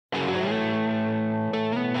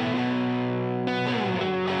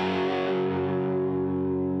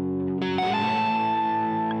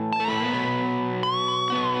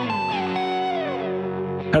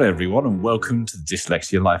Hello, everyone, and welcome to the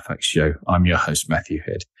Dyslexia Life Hacks Show. I'm your host, Matthew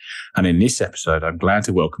Head. And in this episode, I'm glad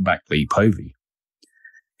to welcome back Lee Povey.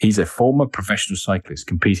 He's a former professional cyclist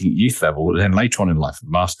competing at youth level and then later on in life at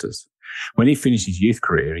Masters. When he finished his youth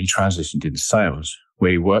career, he transitioned into sales, where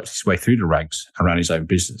he worked his way through the ranks and ran his own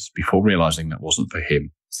business before realizing that wasn't for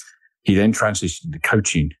him. He then transitioned into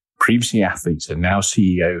coaching previously athletes and now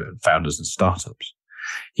CEO and founders and startups.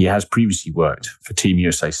 He has previously worked for Team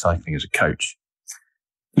USA Cycling as a coach.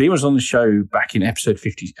 Lee was on the show back in episode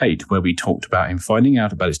 58, where we talked about him finding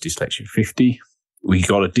out about his dyslexia at 50. We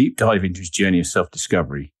got a deep dive into his journey of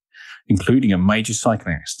self-discovery, including a major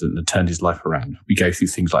cycling accident that turned his life around. We go through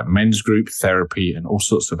things like men's group, therapy, and all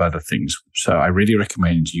sorts of other things. So I really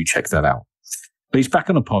recommend you check that out. Lee's back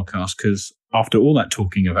on the podcast because after all that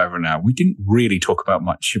talking of over an hour, we didn't really talk about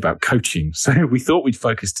much about coaching. So we thought we'd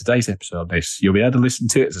focus today's episode on this. You'll be able to listen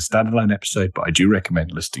to it as a standalone episode, but I do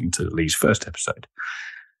recommend listening to Lee's first episode.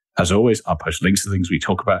 As always, I'll post links to things we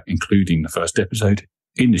talk about, including the first episode,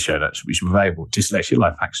 in the show notes, which are available at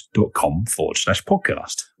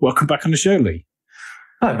dyslexialifehacks.com/podcast. Welcome back on the show, Lee.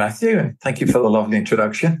 Hi, Matthew, and thank you for the lovely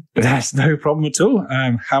introduction. That's no problem at all.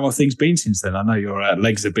 How have things been since then? I know your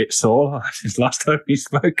legs are a bit sore since last time we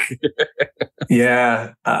spoke.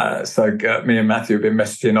 Yeah, so me and Matthew have been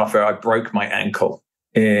messaging off. I broke my ankle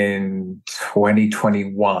in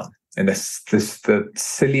 2021. And this the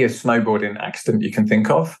silliest snowboarding accident you can think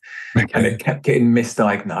of. Okay. And it kept getting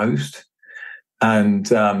misdiagnosed. And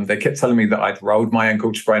they kept telling me that I'd rolled my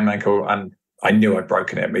ankle, sprained my ankle, and I knew I'd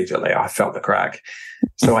broken it immediately. I felt the crack.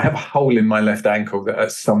 So I have a hole in my left ankle that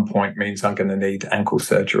at some point means I'm going to need ankle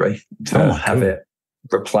surgery to have it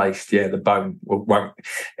replaced. Yeah, the bone won't.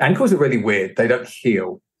 Ankles are really weird. They don't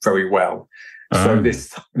heal very well. So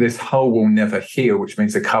this hole will never heal, which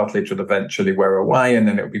means the cartilage will eventually wear away, and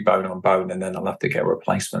then it'll be bone on bone, and then I'll have to get a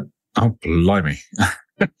replacement. Oh, blimey.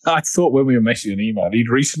 I thought when we were messaging an email, he'd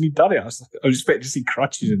recently done it. I was expecting to see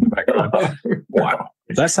crutches in the background. Wow.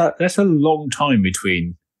 That's a long time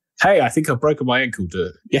between, hey, I think I've broken my ankle,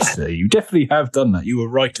 to yesterday. You definitely have done that. You were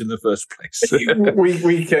right in the first place.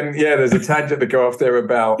 we can, there's a tangent to go off there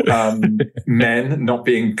about men not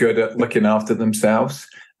being good at looking after themselves,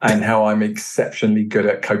 and how I'm exceptionally good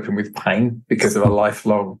at coping with pain because of a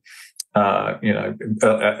lifelong,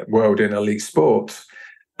 world in elite sports.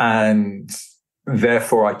 And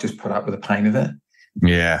therefore, I just put up with the pain of it.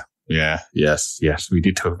 Yes. We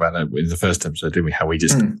did talk about that in the first episode, didn't we? How we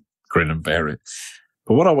just grin and bear it.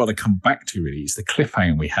 But what I want to come back to really is the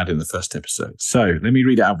cliffhanger we had in the first episode. So let me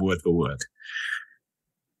read it out word for word.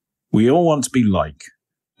 We all want to be like,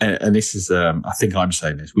 and this is, I think I'm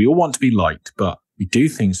saying this, we all want to be liked, but we do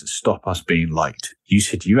things that stop us being liked. You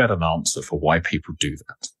said you had an answer for why people do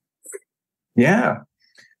that. Yeah.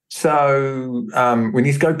 So we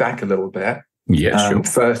need to go back a little bit. Yeah, sure.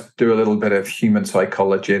 First, do a little bit of human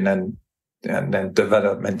psychology and then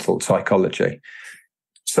developmental psychology.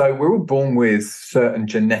 So we're all born with certain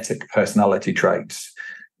genetic personality traits.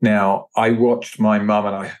 Now, I watched my mum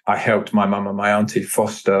and I helped my mum and my auntie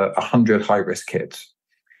foster 100 high-risk kids.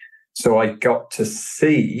 So I got to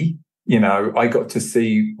see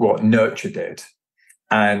what nurture did.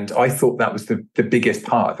 And I thought that was the biggest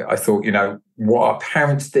part of it. I thought, what our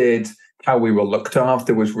parents did, how we were looked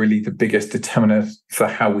after was really the biggest determinant for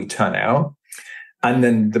how we turn out. And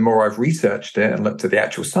then the more I've researched it and looked at the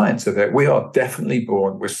actual science of it, we are definitely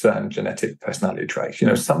born with certain genetic personality traits.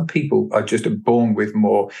 Some people are just born with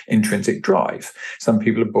more intrinsic drive. Some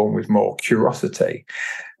people are born with more curiosity.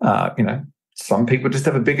 Some people just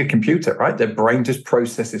have a bigger computer, right? Their brain just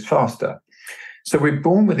processes faster. So we're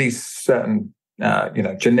born with these certain,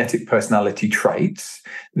 genetic personality traits.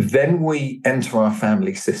 Then we enter our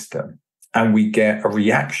family system and we get a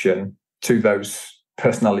reaction to those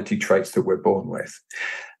personality traits that we're born with.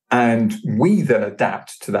 And we then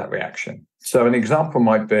adapt to that reaction. So an example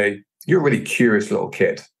might be, you're a really curious little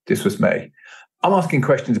kid. This was me. I'm asking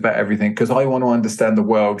questions about everything because I want to understand the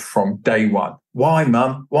world from day one. Why,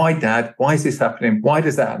 mum? Why, dad? Why is this happening? Why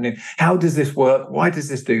does that happen? How does this work? Why does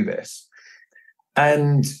this do this?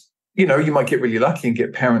 And, you might get really lucky and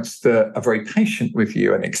get parents that are very patient with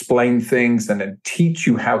you and explain things and then teach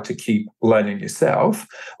you how to keep learning yourself.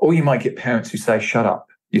 Or you might get parents who say, shut up,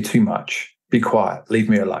 you're too much, be quiet, leave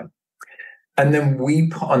me alone. And then we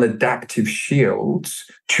put on adaptive shields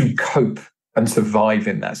to cope and survive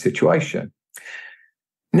in that situation.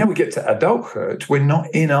 Now we get to adulthood, we're not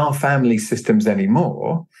in our family systems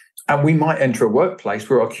anymore, and we might enter a workplace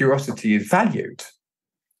where our curiosity is valued.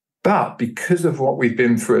 But because of what we've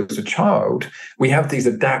been through as a child, we have these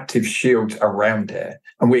adaptive shields around it.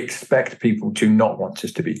 And we expect people to not want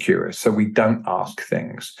us to be curious. So we don't ask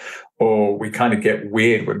things, or we kind of get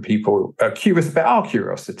weird when people are curious about our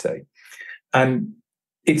curiosity. And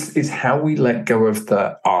it's how we let go of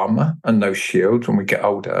the armor and those shields when we get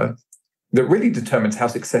older that really determines how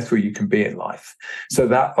successful you can be in life. So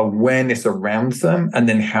that awareness around them, and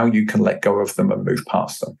then how you can let go of them and move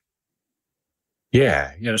past them.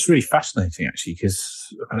 Yeah, it's really fascinating actually,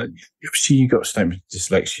 because obviously you got a statement of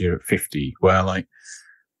dyslexia at 50, where like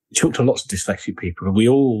you talk to lots of dyslexic people, and we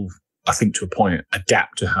all, I think, to a point,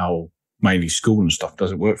 adapt to how mainly school and stuff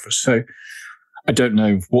doesn't work for us. So I don't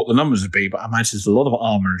know what the numbers would be, but I imagine there's a lot of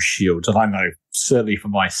armor and shields, and I know certainly for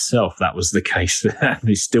myself that was the case.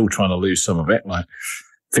 I'm still trying to lose some of it. Like,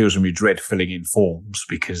 feels when we dread filling in forms,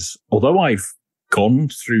 because although I've gone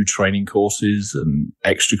through training courses and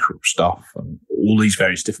extra stuff and all these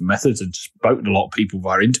various different methods and spoken to a lot of people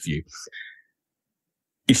via interview,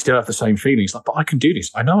 you still have the same feelings. Like, but I can do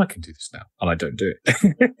this. I know I can do this now, and I don't do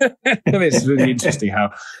it. And it's really interesting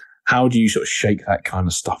how do you sort of shake that kind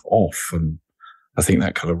of stuff off? And I think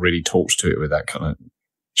that kind of really talks to it with that kind of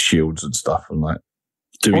shields and stuff, and like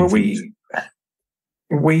doing things.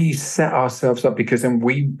 We set ourselves up because then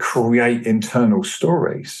we create internal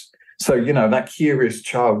stories. So, that curious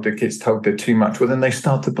child that gets told they're too much, well, then they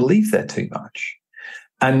start to believe they're too much.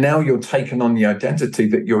 And now you're taking on the identity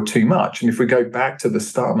that you're too much. And if we go back to the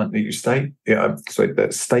statement that the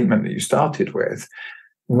statement that you started with,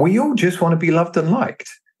 we all just want to be loved and liked.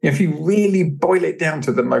 If you really boil it down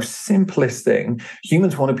to the most simplest thing,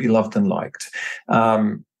 humans want to be loved and liked.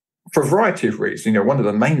 For a variety of reasons. One of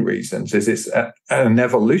the main reasons is it's an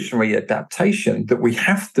evolutionary adaptation that we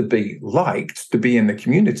have to be liked to be in the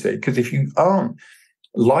community. Because if you aren't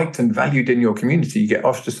liked and valued in your community, you get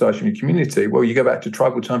ostracized from your community. Well, you go back to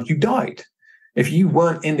tribal times, you died. If you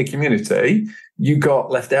weren't in the community, you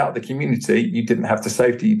got left out of the community. You didn't have the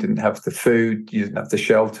safety, you didn't have the food, you didn't have the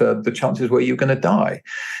shelter. The chances were you were going to die.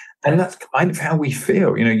 And that's kind of how we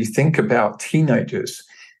feel. You think about teenagers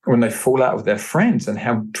when they fall out with their friends and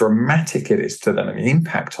how dramatic it is to them and the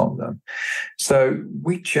impact on them. So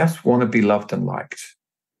we just want to be loved and liked.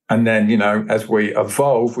 And then, as we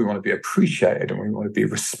evolve, we want to be appreciated and we want to be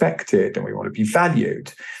respected and we want to be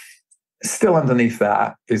valued. Still underneath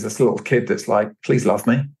that is this little kid that's like, please love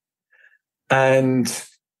me. And,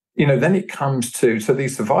 then it comes to, so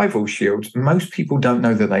these survival shields, most people don't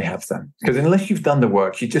know that they have them. Because unless you've done the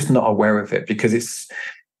work, you're just not aware of it, because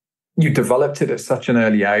you developed it at such an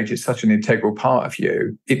early age. It's such an integral part of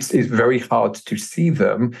you. It's very hard to see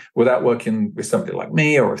them without working with somebody like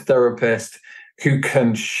me or a therapist who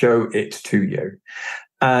can show it to you.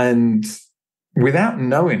 And without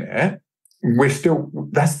knowing it,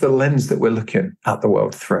 that's the lens that we're looking at the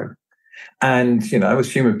world through. And,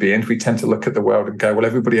 as human beings, we tend to look at the world and go, well,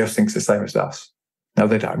 everybody else thinks the same as us. No,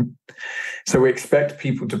 they don't. So we expect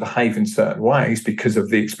people to behave in certain ways because of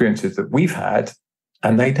the experiences that we've had,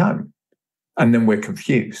 and they don't. And then we're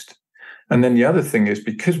confused. And then the other thing is,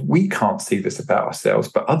 because we can't see this about ourselves,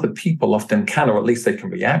 but other people often can, or at least they can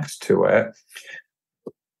react to it,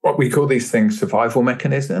 what we call these things survival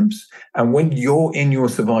mechanisms. And when you're in your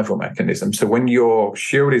survival mechanism, so when your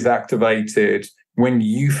shield is activated, when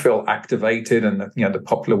you feel activated, and the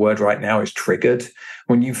popular word right now is triggered,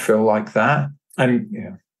 when you feel like that,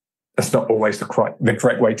 and that's not always the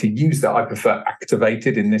correct way to use that. I prefer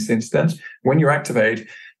activated in this instance. When you're activated,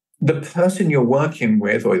 the person you're working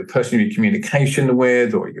with, or the person you're in communication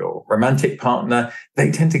with, or your romantic partner,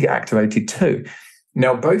 they tend to get activated too.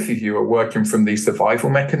 Now, both of you are working from these survival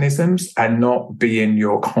mechanisms and not being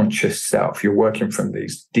your conscious self. You're working from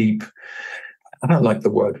these deep, I don't like the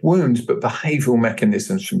word wounds, but behavioral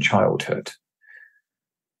mechanisms from childhood.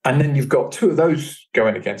 And then you've got two of those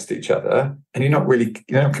going against each other, and you're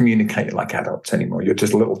not communicating like adults anymore. You're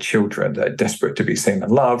just little children that are desperate to be seen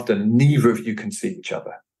and loved, and neither of you can see each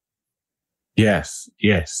other. Yes.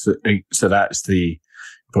 So that's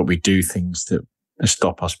but we do things that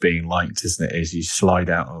stop us being liked, isn't it? As you slide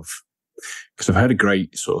out of, because I've heard a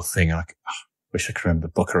great sort of thing. I wish I could remember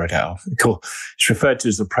the book I read out of. It's referred to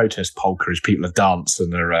as the protest polka, as people are dancing,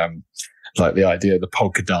 and they're like the idea of the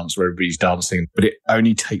polka dance where everybody's dancing, but it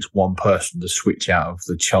only takes one person to switch out of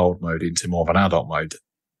the child mode into more of an adult mode.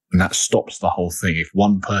 And that stops the whole thing. If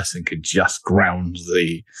one person could just ground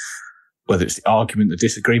whether it's the argument, the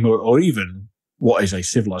disagreement, or even what is a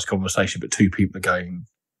civilized conversation, but two people are going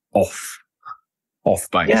off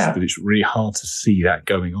base. Yeah. But it's really hard to see that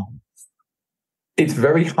going on. It's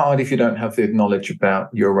very hard if you don't have the knowledge about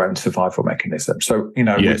your own survival mechanism. So,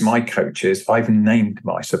 with my coaches, I've named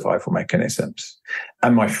my survival mechanisms,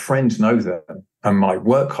 and my friends know them, and my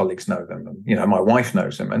work colleagues know them, and, my wife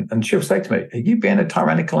knows them. And she'll say to me, "Are you being a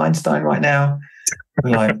tyrannical Einstein right now?"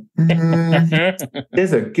 I'm like,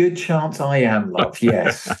 there's a good chance I am, love.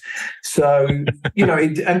 Yes. So,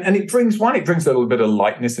 it brings a little bit of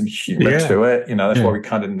lightness and humor to it. That's why we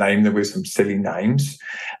kind of name them with some silly names.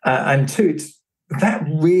 And two, that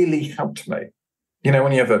really helped me.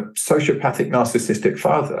 When you have a sociopathic, narcissistic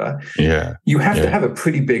father, you have to have a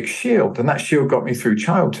pretty big shield. And that shield got me through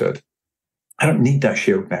childhood. I don't need that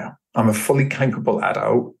shield now. I'm a fully capable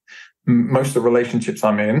adult. Most of the relationships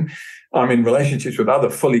I'm in relationships with other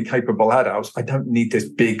fully capable adults. I don't need this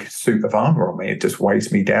big suit of armor on me. It just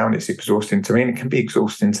weighs me down. It's exhausting to me, and it can be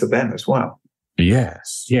exhausting to them as well.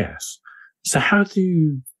 Yes. So how do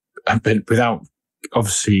you, without,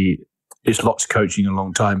 obviously, it's lots of coaching a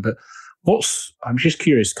long time, but I'm just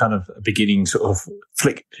curious, kind of a beginning sort of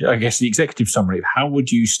flick, I guess, the executive summary of how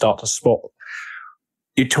would you start to spot,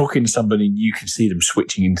 you're talking to somebody and you can see them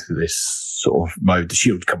switching into this sort of mode, the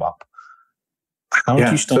shield come up. How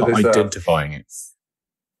do you start identifying it?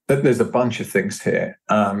 There's a bunch of things here.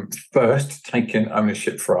 First, taking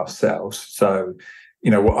ownership for ourselves. So,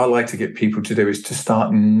 what I like to get people to do is to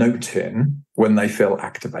start noting when they feel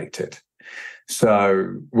activated.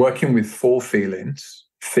 So, working with 4 feelings: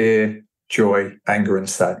 fear, joy, anger, and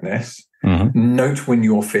sadness. Mm-hmm. Note when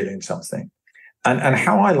you're feeling something. And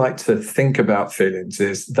how I like to think about feelings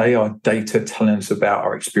is they are data telling us about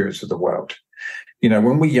our experience of the world.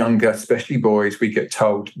 When we're younger, especially boys, we get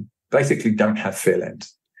told basically don't have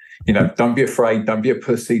feelings. Don't be afraid, don't be a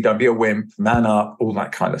pussy, don't be a wimp, man up, all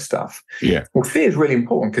that kind of stuff. Yeah. Well, fear is really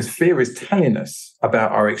important because fear is telling us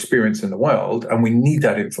about our experience in the world, and we need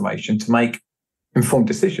that information to make informed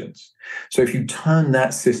decisions. So if you turn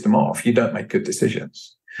that system off, you don't make good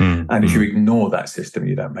decisions. And if you ignore that system,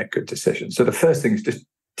 you don't make good decisions. So the first thing is just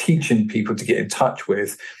teaching people to get in touch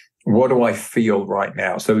with, what do I feel right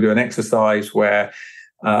now? So we do an exercise where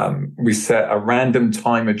we set a random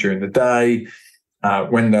timer during the day.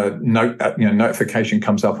 When the notification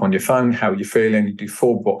comes up on your phone, how are you feeling? You do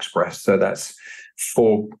 4 box breaths. So that's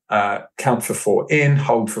 4, count for 4 in,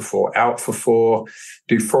 hold for 4, out for 4.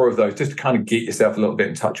 Do 4 of those just to kind of get yourself a little bit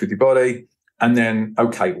in touch with your body. And then,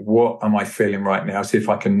 okay, what am I feeling right now? See if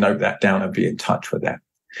I can note that down and be in touch with that.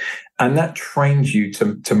 And that trains you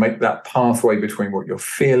to make that pathway between what you're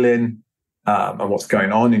feeling and what's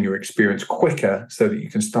going on in your experience quicker, so that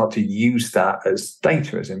you can start to use that as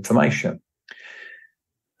data, as information.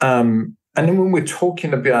 And then when we're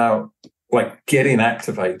talking about like getting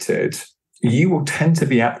activated, you will tend to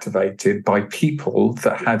be activated by people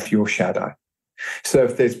that have your shadow. So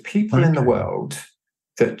if there's people in the world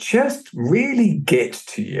that just really get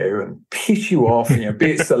to you and piss you off,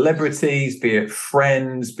 be it celebrities, be it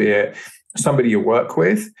friends, be it somebody you work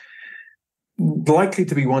with, likely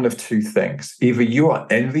to be one of 2 things. Either you are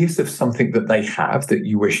envious of something that they have that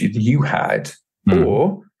you wish you had,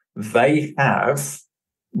 or they have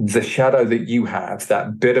the shadow that you have,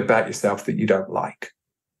 that bit about yourself that you don't like.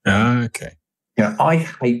 Okay. I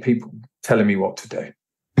hate people telling me what to do.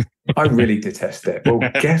 I really detest it.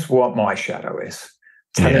 Well, guess what my shadow is?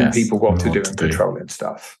 Telling people what to do and controlling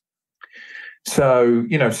stuff. So,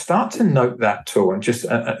 start to note that too, and just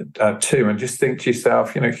and just think to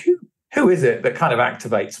yourself, who is it that kind of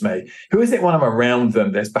activates me? Who is it when I'm around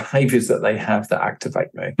them? There's behaviors that they have that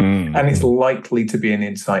activate me. And it's likely to be an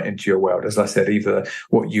insight into your world. As I said, either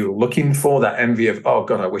what you're looking for, that envy of, oh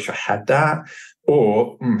God, I wish I had that.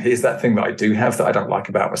 Or here's that thing that I do have that I don't like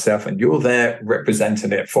about myself. And you're there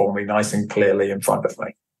representing it for me nice and clearly in front of me.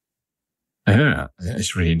 Yeah,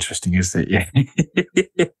 it's really interesting, isn't it? Yeah.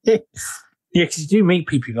 Yeah, because you do meet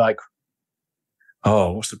people like,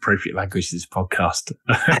 oh, what's the appropriate language to this podcast?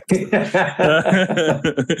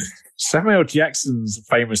 Samuel Jackson's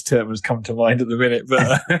famous term has come to mind at the minute,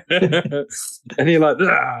 but and you're like,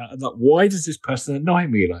 why does this person annoy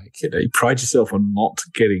me? Like, you pride yourself on not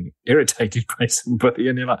getting irritated by somebody,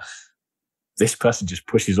 and you're like, this person just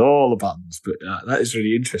pushes all the buttons. But that is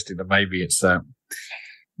really interesting. And maybe it's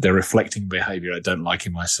they're reflecting behavior I don't like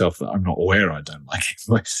in myself that I'm not aware I don't like in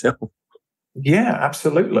myself. Yeah,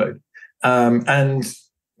 absolutely. And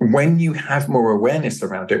when you have more awareness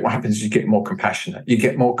around it, what happens is you get more compassionate. You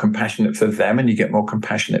get more compassionate for them, and you get more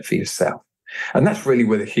compassionate for yourself. And that's really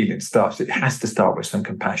where the healing starts. It has to start with some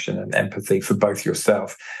compassion and empathy for both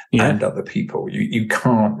yourself and other people. You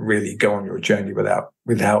can't really go on your journey without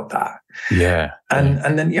that. Yeah.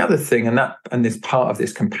 And then the other thing, and this part of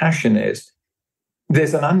this compassion is,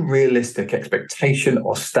 there's an unrealistic expectation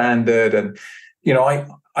or standard, and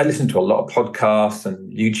I listen to a lot of podcasts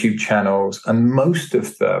and YouTube channels, and most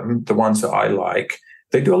of them, the ones that I like,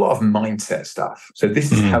 they do a lot of mindset stuff. So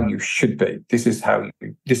this is how you should be. This is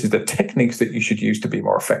the techniques that you should use to be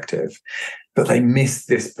more effective. But they miss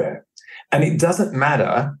this bit. And it doesn't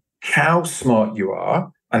matter how smart you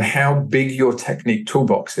are and how big your technique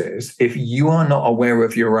toolbox is. If you are not aware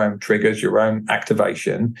of your own triggers, your own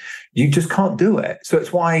activation, you just can't do it. So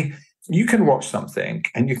it's why you can watch something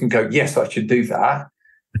and you can go, yes, I should do that.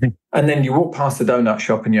 And then you walk past the donut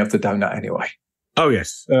shop and you have the donut anyway. Oh,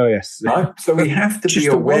 yes. Right? So we have to be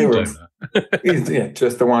aware of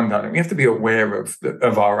just the one donut. We have to be aware of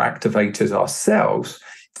our activators ourselves.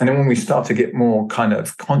 And then when we start to get more kind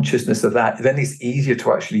of consciousness of that, then it's easier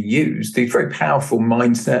to actually use these very powerful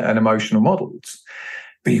mindset and emotional models.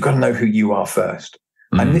 But you've got to know who you are first.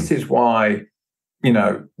 And this is why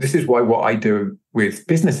what I do with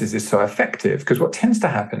businesses is so effective, because what tends to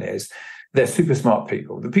happen is they're super smart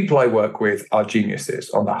people. The people I work with are geniuses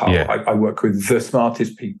on the whole. Yeah. I work with the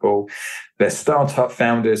smartest people. They're startup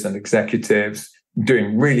founders and executives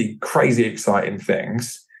doing really crazy, exciting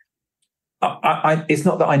things. It's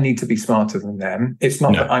not that I need to be smarter than them. It's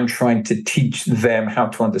not that I'm trying to teach them how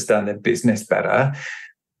to understand their business better.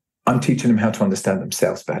 I'm teaching them how to understand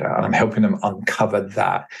themselves better, and I'm helping them uncover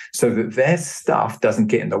that so that their stuff doesn't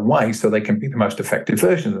get in the way, so they can be the most effective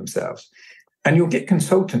version of themselves. And you'll get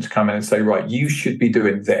consultants come in and say, right, you should be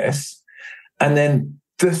doing this. And then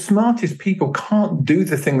the smartest people can't do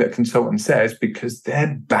the thing that consultant says because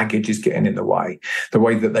their baggage is getting in the way. The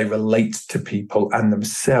way that they relate to people and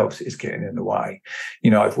themselves is getting in the way.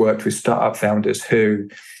 I've worked with startup founders who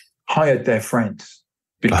hired their friends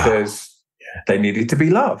because they needed to be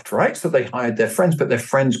loved, right? So they hired their friends, but their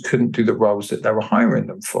friends couldn't do the roles that they were hiring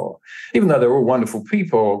them for. Even though they're all wonderful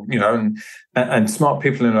people, and smart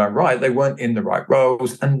people in their own right, they weren't in the right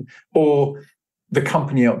roles, or the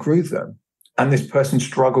company outgrew them. And this person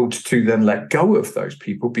struggled to then let go of those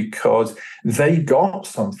people because they got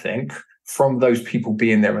something from those people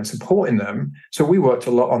being there and supporting them. So we worked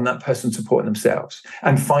a lot on that person supporting themselves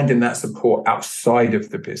and finding that support outside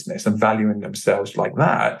of the business and valuing themselves like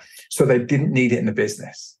that. So they didn't need it in the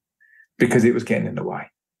business because it was getting in the way.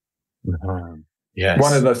 Yes.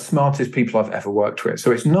 One of the smartest people I've ever worked with.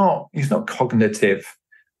 So it's not cognitive.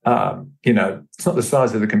 It's not the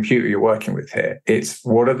size of the computer you're working with here. It's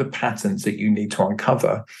what are the patterns that you need to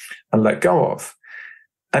uncover and let go of.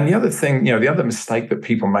 And the other thing, the other mistake that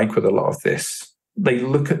people make with a lot of this, they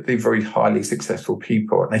look at the very highly successful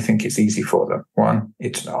people and they think it's easy for them. One,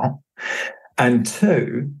 it's not. And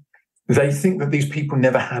two, they think that these people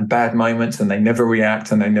never had bad moments and they never react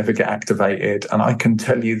and they never get activated. And I can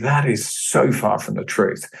tell you that is so far from the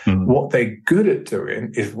truth. What they're good at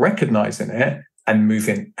doing is recognizing it and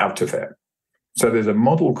moving out of it. So there's a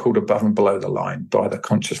model called Above and Below the Line by the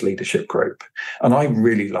Conscious Leadership Group. And I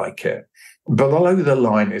really like it. Below the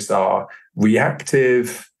line is our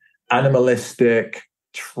reactive, animalistic,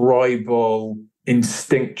 tribal,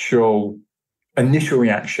 instinctual, initial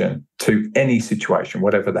reaction to any situation,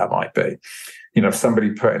 whatever that might be. If somebody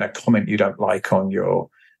put in a comment you don't like on your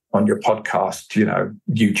podcast,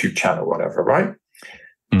 YouTube channel, whatever, right?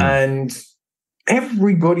 And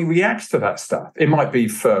everybody reacts to that stuff. It might be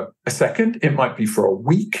for a second, it might be for a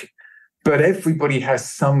week, but everybody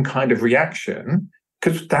has some kind of reaction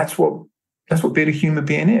because that's what being a human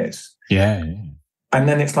being is. Yeah. And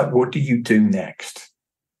then it's like, what do you do next?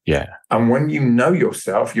 Yeah. And when you know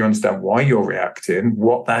yourself, you understand why you're reacting,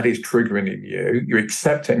 what that is triggering in you, you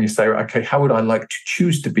accept it and you say, okay, how would I like to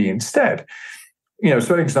choose to be instead?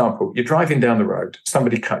 So an example, you're driving down the road,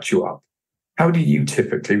 somebody cuts you up. How do you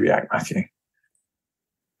typically react, Matthew?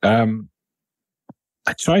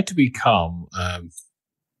 I try to be calm.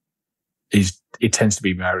 It tends to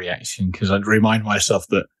be my reaction because I'd remind myself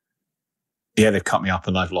that, they've cut me up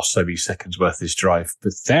and I've lost so many seconds worth of this drive,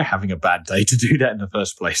 but they're having a bad day to do that in the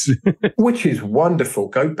first place. Which is wonderful.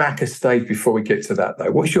 Go back a stage before we get to that,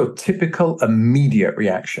 though. What's your typical immediate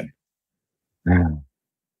reaction?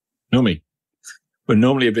 Normally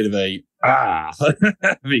a bit of a,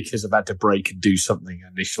 because I've had to brake and do something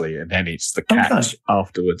initially, and then it's the catch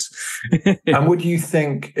afterwards. And what do you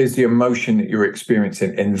think is the emotion that you're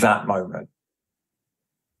experiencing in that moment?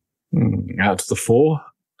 Out of the four?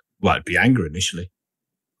 Well, it'd be anger initially.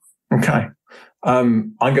 Okay.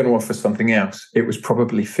 I'm going to offer something else. It was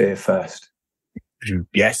probably fear first.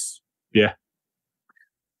 Yes. Yeah.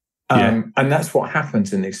 And that's what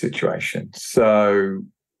happens in these situations. So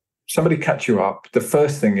somebody cuts you up. The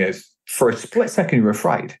first thing is, for a split second, you're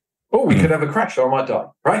afraid. Oh, we could have a crash or I might die,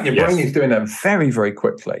 right? Your brain is doing that very, very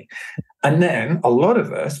quickly. And then a lot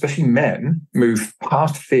of us, especially men, move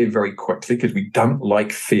past fear very quickly because we don't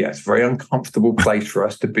like fear. It's a very uncomfortable place for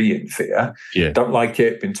us to be in fear. Yeah. Don't like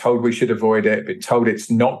it, been told we should avoid it, been told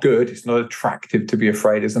it's not good, it's not attractive to be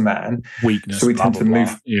afraid as a man. Weakness, so we blah, tend blah, to blah.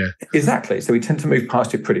 move. Yeah. Exactly. So we tend to move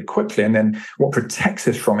past it pretty quickly. And then what protects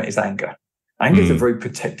us from it is anger. Anger is a very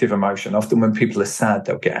protective emotion. Often when people are sad,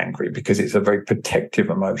 they'll get angry because it's a very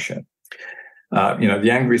protective emotion. The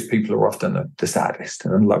angriest people are often the saddest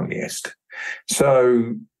and the loneliest.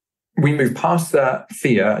 So we move past that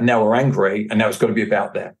fear, and now we're angry, and now it's got to be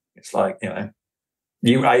about them. It's like,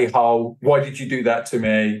 you a-hole, why did you do that to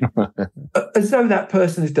me? As though that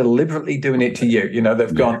person is deliberately doing it to you.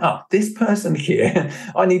 They've gone, this person here,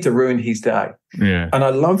 I need to ruin his day. Yeah. And I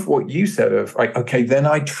love what you said of, like, okay, then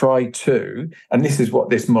I try to, and this is what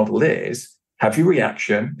this model is, have your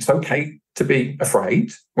reaction. It's okay to be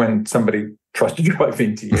afraid when somebody tries to drive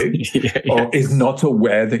into you or is not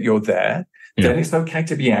aware that you're there. Yeah. Then it's okay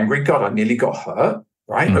to be angry. God, I nearly got hurt,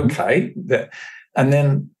 right? Okay. And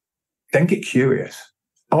then get curious.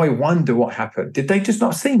 Oh, I wonder what happened. Did they just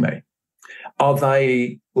not see me? Are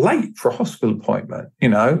they late for a hospital appointment?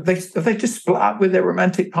 Have they just split up with their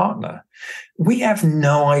romantic partner? We have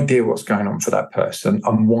no idea what's going on for that person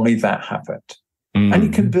and why that happened. And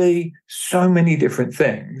it can be so many different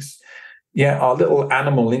things. Yeah, our little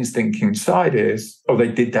animal instinct inside is, they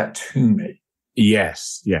did that to me.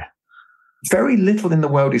 Yes, yeah. Very little in the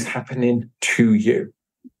world is happening to you.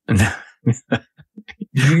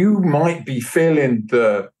 You might be feeling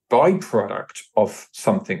the byproduct of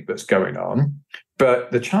something that's going on,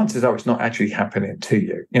 but the chances are it's not actually happening to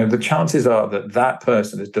you. The chances are that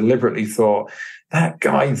person has deliberately thought, that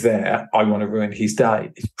guy there, I want to ruin his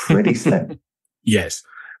day. It's pretty slim. Yes.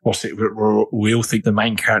 What's it? We all think the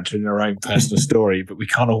main character in our own personal story, but we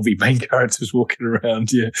can't all be main characters walking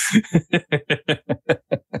around. Yeah.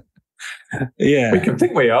 Yeah. We can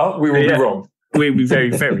think we are. We will be wrong. We'll be very,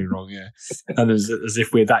 very wrong. Yeah. And as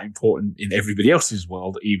if we're that important in everybody else's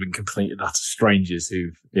world, even complete and utter strangers who,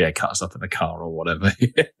 cut us up in a car or whatever.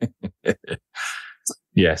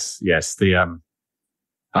 Yes.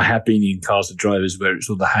 I have been in cars with drivers where it's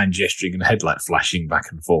all the hand gesturing and the headlight flashing back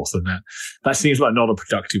and forth. And that seems like not a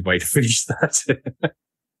productive way to finish that.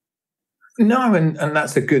 No, and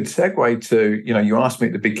that's a good segue to, you asked me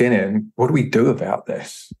at the beginning, what do we do about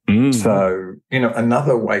this? So,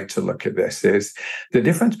 another way to look at this is the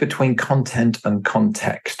difference between content and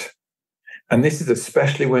context. And this is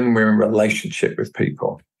especially when we're in relationship with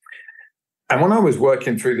people. And when I was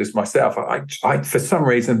working through this myself, I for some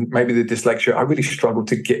reason, maybe the dyslexia, I really struggled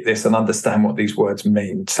to get this and understand what these words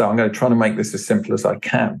mean. So I'm going to try to make this as simple as I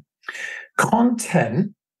can.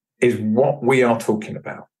 Content is what we are talking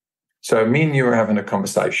about. So me and you are having a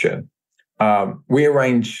conversation. We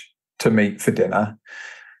arrange to meet for dinner.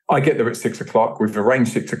 I get there at 6:00. We've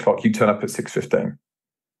arranged 6:00. You turn up at 6:15.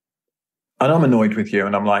 And I'm annoyed with you.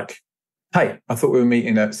 And I'm like, hey, I thought we were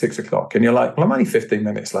meeting at 6:00. And you're like, well, I'm only 15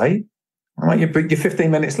 minutes late. I'm like, you're 15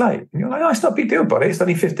 minutes late. And you're like, oh, it's not a big deal, buddy. It's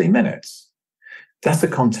only 15 minutes. That's the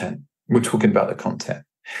content. We're talking about the content.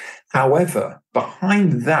 However,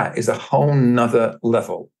 behind that is a whole nother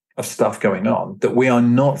level of stuff going on that we are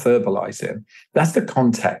not verbalizing. That's the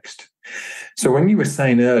context. So when you were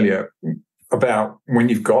saying earlier about when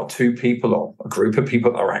you've got two people or a group of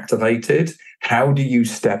people that are activated, how do you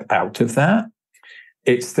step out of that?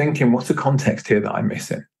 It's thinking, what's the context here that I'm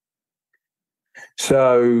missing?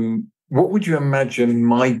 So what would you imagine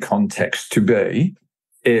my context to be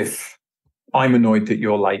if I'm annoyed that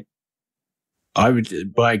you're late?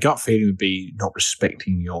 My gut feeling would be not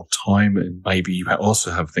respecting your time, and maybe you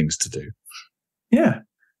also have things to do. Yeah.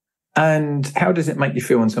 And how does it make you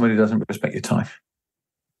feel when somebody doesn't respect your time?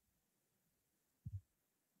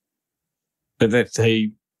 But if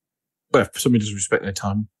somebody doesn't respect their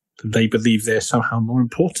time, they believe they're somehow more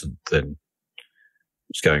important than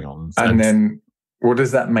what's going on. And then what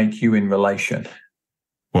does that make you in relation?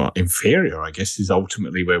 Well, inferior, I guess, is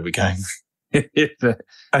ultimately where we're going.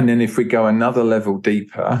 And then if we go another level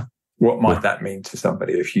deeper, what might that mean to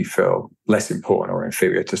somebody if you feel less important or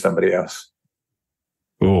inferior to somebody else?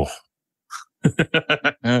 Oh.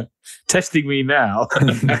 Testing me now.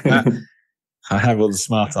 I have all the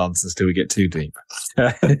smart answers till we get too deep.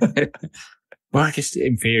 Well, I guess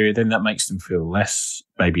inferior, then that makes them feel less.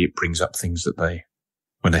 Maybe it brings up things that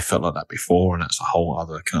when they felt like that before, and that's a whole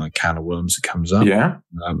other kind of can of worms that comes up. Yeah.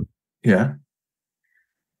 Yeah.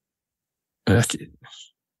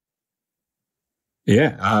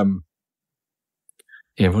 Yeah.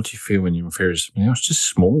 What do you feel when you're inferior to something else? Just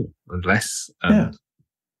small and less, and,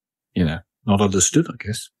 not understood, I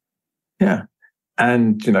guess. Yeah.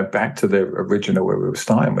 And, back to the original where we were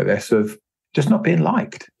starting with this of just not being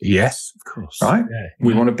liked. Yes, of course. Right? Yeah.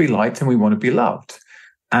 We want to be liked and we want to be loved.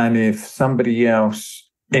 And if somebody else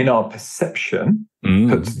in our perception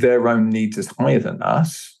puts their own needs as higher than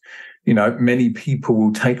us, many people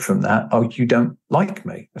will take from that, oh, you don't like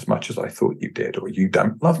me as much as I thought you did, or you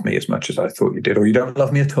don't love me as much as I thought you did, or you don't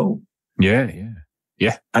love me at all. Yeah.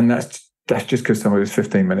 And that's just because somebody was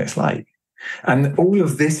 15 minutes late. And all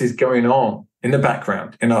of this is going on in the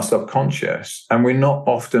background, in our subconscious, and we're not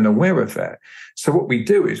often aware of it. So what we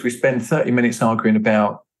do is we spend 30 minutes arguing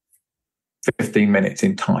about 15 minutes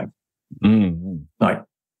in time. Like,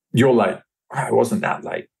 you're late. I wasn't that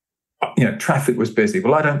late. Traffic was busy.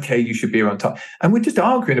 Well, I don't care. You should be here on time. And we're just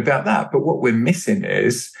arguing about that. But what we're missing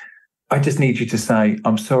is, I just need you to say,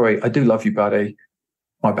 I'm sorry. I do love you, buddy.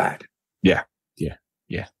 My bad. Yeah.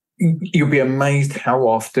 You'll be amazed how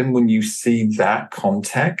often when you see that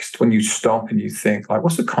context, when you stop and you think, like,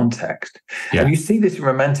 what's the context? Yeah. And you see this in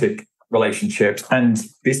romantic relationships and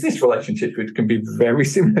business relationships, which can be very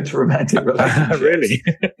similar to romantic relationships. Really?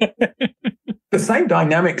 The same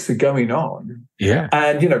dynamics are going on. Yeah.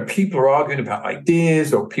 And, people are arguing about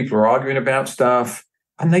ideas or people are arguing about stuff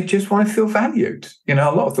and they just want to feel valued. A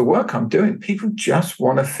lot of the work I'm doing, people just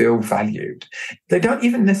want to feel valued. They don't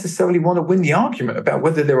even necessarily want to win the argument about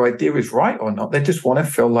whether their idea is right or not. They just want to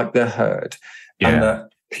feel like they're heard and that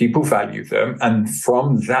people value them. And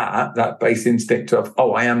from that base instinct of,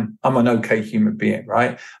 oh, I'm an okay human being,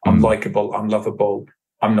 right? I'm likable, I'm lovable,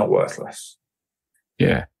 I'm not worthless.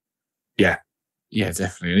 Yeah,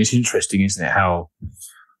 definitely. And it's interesting, isn't it, how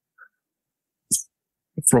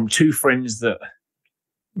from two friends that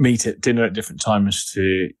meet at dinner at different times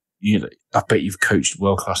to, I bet you've coached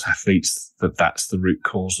world-class athletes that's the root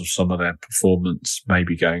cause of some of their performance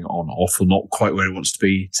maybe going on off or not quite where it wants to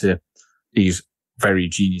be, to these very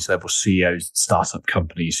genius level CEOs, startup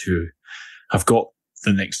companies who have got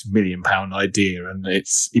the next £1 million idea, and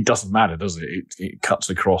it doesn't matter, does it? It cuts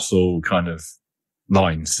across all kind of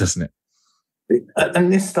lines, doesn't it?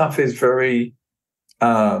 And this stuff is very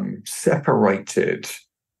separated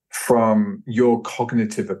from your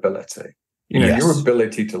cognitive ability. Your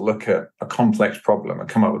ability to look at a complex problem and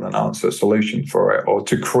come up with an answer, a solution for it, or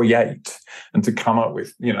to create and to come up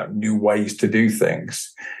with, new ways to do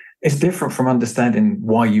things. It's different from understanding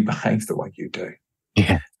why you behave the way you do.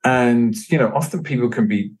 Yeah. And, often people can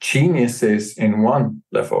be geniuses in one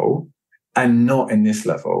level and not in this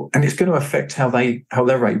level. And it's going to affect how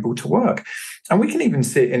they're able to work. And we can even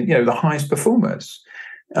see it in, the highest performers.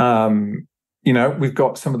 We've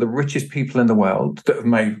got some of the richest people in the world that have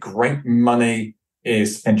made great money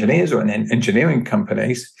as engineers or in engineering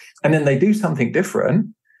companies. And then they do something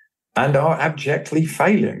different and are abjectly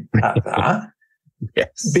failing at that.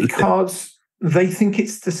 Yes. Because they think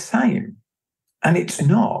it's the same, and it's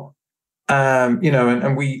not.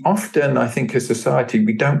 And we often, I think, as society,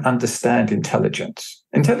 we don't understand intelligence.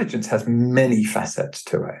 Intelligence has many facets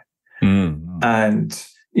to it. And,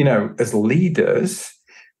 as leaders,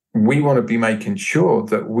 we want to be making sure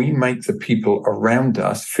that we make the people around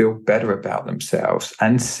us feel better about themselves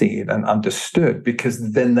and seen and understood,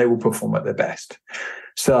 because then they will perform at their best.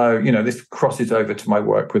 So, this crosses over to my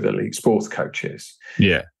work with elite sports coaches.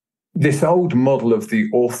 Yeah. This old model of the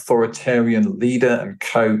authoritarian leader and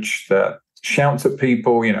coach that shouts at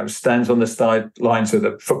people, stands on the sidelines of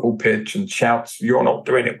the football pitch and shouts, "You're not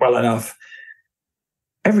doing it well enough."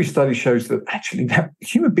 Every study shows that actually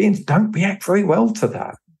human beings don't react very well to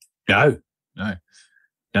that. No.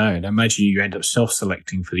 And imagine you end up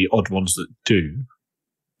self-selecting for the odd ones that do.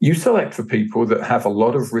 You select for people that have a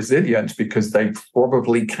lot of resilience because they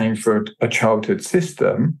probably came through a childhood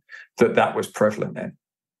system that was prevalent in.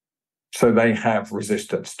 So they have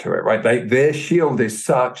resistance to it, right? Their shield is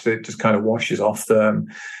such that it just kind of washes off them,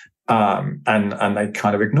 and they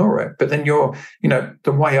kind of ignore it. But then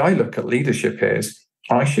the way I look at leadership is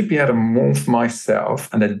I should be able to morph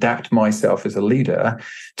myself and adapt myself as a leader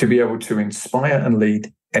to be able to inspire and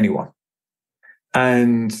lead anyone.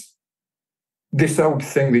 And this old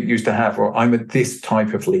thing that used to have, well, I'm this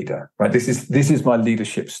type of leader, right? This is my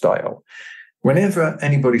leadership style. Whenever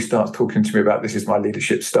anybody starts talking to me about this is my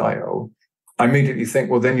leadership style, I immediately think,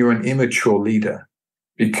 well, then you're an immature leader,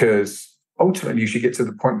 because ultimately you should get to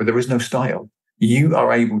the point where there is no style. You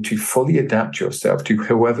are able to fully adapt yourself to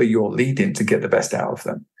whoever you're leading to get the best out of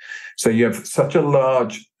them. So you have such a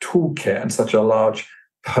large toolkit and such a large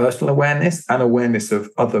personal awareness and awareness of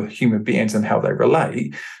other human beings and how they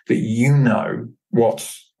relate, that you know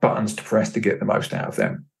what buttons to press to get the most out of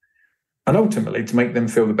them. And ultimately to make them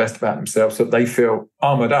feel the best about themselves, so that they feel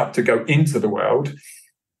armored up to go into the world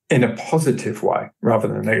in a positive way rather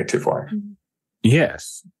than a negative way.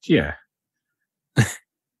 Yes. Yeah.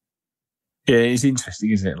 Yeah, it's interesting,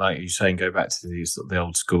 isn't it? Like you're saying, go back to the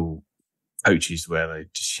old school coaches where they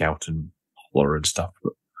just shout and holler and stuff.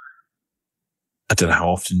 But I don't know how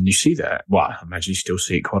often you see that. Well, I imagine you still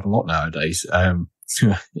see it quite a lot nowadays.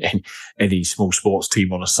 Any small sports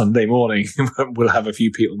team on a Sunday morning will have a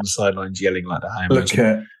few people on the sidelines yelling like that. Look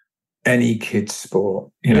at any kid's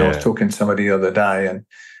sport. I was talking to somebody the other day, and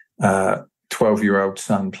 12-year-old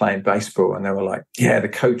son playing baseball, and they were like, yeah, the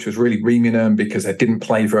coach was really reaming them because they didn't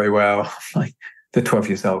play very well. I'm like, they're 12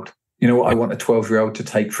 years old. You know what I want a 12-year-old to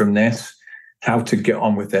take from this? How to get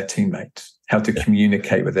on with their teammates, how to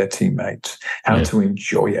communicate with their teammates, how to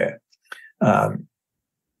enjoy it.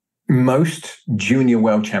 Most junior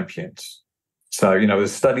world champions. So,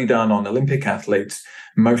 there's a study done on Olympic athletes.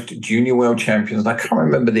 Most junior world champions, I can't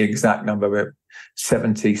remember the exact number, but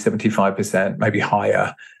 70, 75%, maybe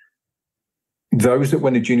higher. Those that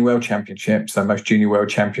win a junior world championship, so most junior world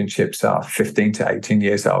championships are 15 to 18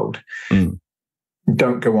 years old,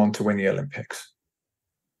 don't go on to win the Olympics.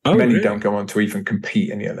 Oh, Many really? don't go on to even compete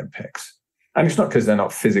in the Olympics. And it's not because they're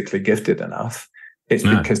not physically gifted enough. It's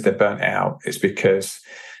because they're burnt out. It's because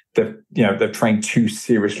they're trained too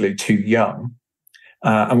seriously, too young.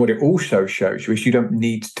 And what it also shows you is you don't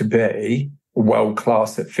need to be world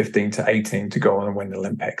class at 15 to 18 to go on and win the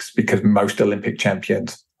Olympics, because most Olympic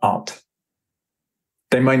champions aren't.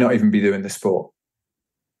 They may not even be doing the sport.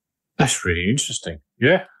 That's really interesting.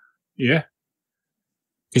 Yeah. Yeah.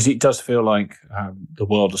 Because it does feel like the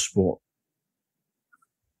world of sport,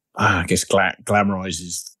 I guess,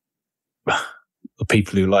 glamorizes the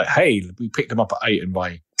people who hey, we picked them up at 8 and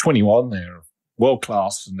by 21 they're world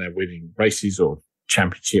class and they're winning races or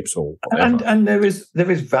championships or whatever. And there is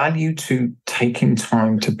value to taking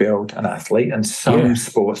time to build an athlete, and some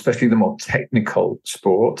sports, especially the more technical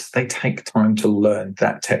sports, they take time to learn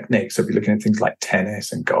that technique. So if you're looking at things like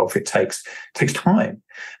tennis and golf, it takes time.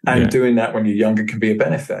 And doing that when you're younger can be a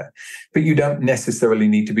benefit. But you don't necessarily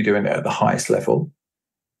need to be doing it at the highest level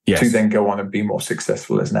to then go on and be more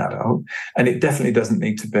successful as an adult. And it definitely doesn't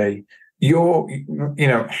need to be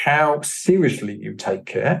how seriously you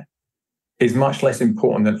take it is much less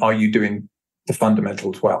important than are you doing the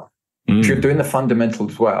fundamentals well. If you're doing the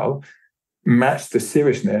fundamentals well, match the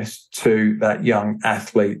seriousness to that young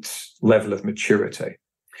athlete's level of maturity.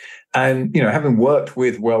 And, having worked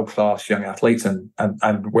with world-class young athletes and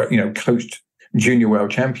coached junior world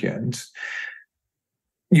champions,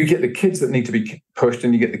 you get the kids that need to be pushed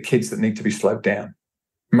and you get the kids that need to be slowed down.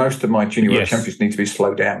 Most of my junior world champions need to be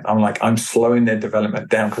slowed down. I'm slowing their development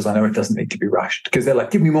down because I know it doesn't need to be rushed. Because they're like,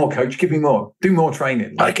 give me more, coach, give me more, do more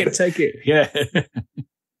training. I can take it. Yeah.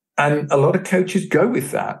 And a lot of coaches go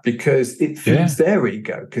with that because it feeds their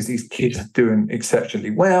ego, because these kids are doing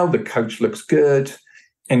exceptionally well. The coach looks good.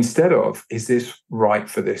 Instead of, is this right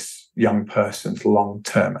for this young person's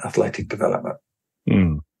long-term athletic development?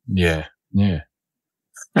 Yeah. Yeah.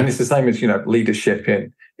 And it's the same as, leadership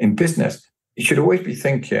in business. You should always be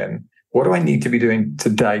thinking, what do I need to be doing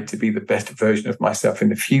today to be the best version of myself in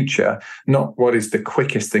the future? Not what is the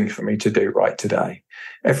quickest thing for me to do right today.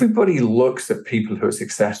 Everybody looks at people who are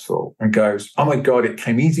successful and goes, oh my God, it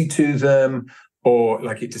came easy to them, or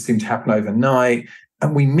like it just seemed to happen overnight.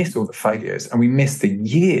 And we miss all the failures and we miss the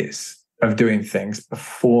years of doing things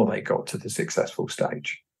before they got to the successful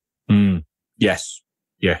stage. Yes.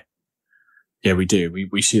 Yeah. Yeah, we do.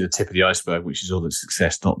 We see the tip of the iceberg, which is all the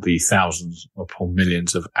success, not the thousands upon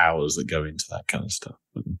millions of hours that go into that kind of stuff.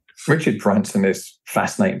 Richard Branson is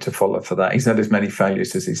fascinating to follow for that. He's had as many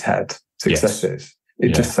failures as he's had successes.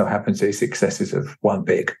 It just so happens his successes have one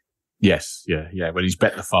big. Yes, yeah. When he's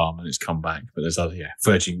bet the farm and it's come back. But there's other,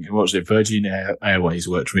 Virgin Airways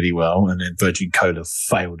worked really well, and then Virgin Cola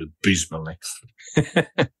failed abysmally.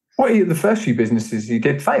 Well, the first few businesses he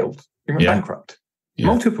did failed. He went bankrupt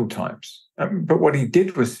multiple times. But what he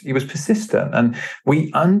did was he was persistent, and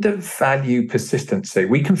we undervalue persistency.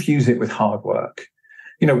 We confuse it with hard work.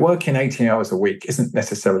 Working 18 hours a week isn't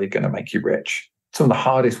necessarily going to make you rich. Some of the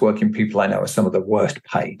hardest working people I know are some of the worst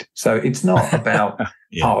paid. So it's not about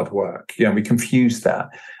hard work. We confuse that.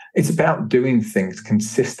 It's about doing things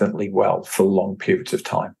consistently well for long periods of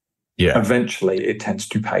time. Yeah. Eventually, it tends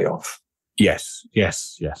to pay off. Yes.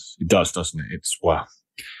 It does, doesn't it? It's wow.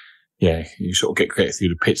 Yeah, you sort of get through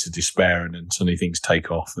the pits of despair, and then suddenly things take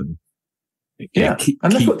off. And and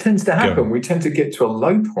that's what tends to happen. Going. We tend to get to a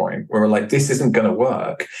low point where we're like, this isn't going to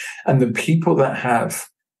work. And the people that have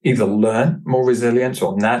either learned more resilience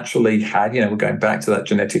or naturally had, we're going back to that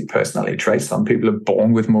genetic personality trait. Some people are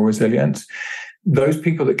born with more resilience. those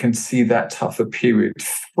people that can see that tougher period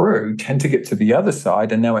through tend to get to the other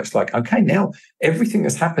side. And now it's like, okay, now everything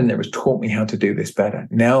that's happened there has taught me how to do this better.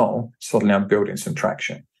 Now, suddenly I'm building some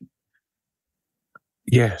traction.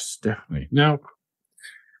 Yes, definitely. Now,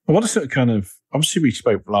 I want to sort of obviously we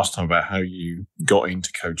spoke last time about how you got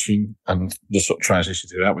into coaching and the sort of transition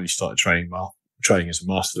to that when you started training as a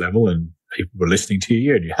master level and people were listening to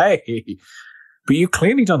you and hey, but you've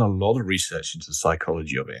clearly done a lot of research into the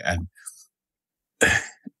psychology of it. And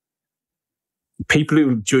people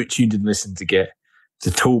who tuned in and listened to get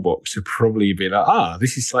the toolbox would probably be like,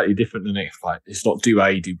 this is slightly different than it. Like, it's not do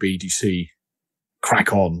A, do B, do C,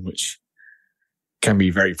 crack on, which can be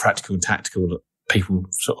very practical and tactical that people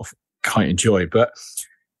sort of quite enjoy. But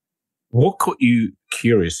what got you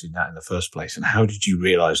curious in that in the first place? And how did you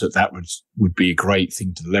realize that would be a great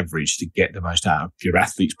thing to leverage to get the most out of your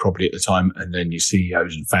athletes probably at the time and then your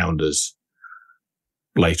CEOs and founders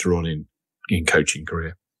later on in coaching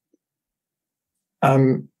career?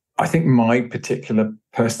 I think my particular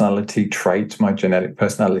personality traits, my genetic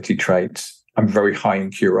personality traits, I'm very high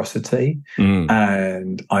in curiosity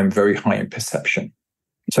and I'm very high in perception.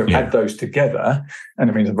 So add those together, and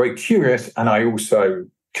it means I'm very curious, and I also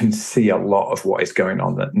can see a lot of what is going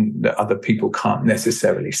on that other people can't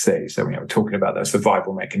necessarily see. So we're talking about those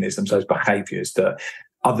survival mechanisms, those behaviors that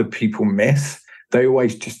other people miss. They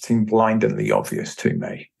always just seem blindingly obvious to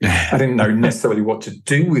me. I didn't know necessarily what to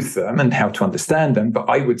do with them and how to understand them, but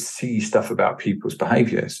I would see stuff about people's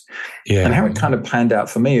behaviors. Yeah. And how it kind of panned out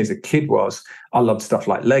for me as a kid was I loved stuff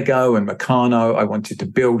like Lego and Meccano. I wanted to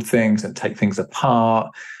build things and take things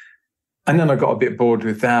apart. And then I got a bit bored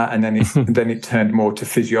with that. And then it turned more to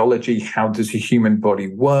physiology. How does a human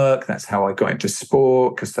body work? That's how I got into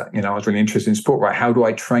sport because I was really interested in sport, right? How do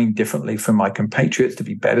I train differently from my compatriots to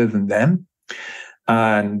be better than them?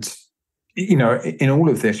 And, in all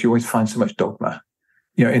of this, you always find so much dogma.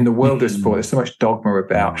 In the world of sport, there's so much dogma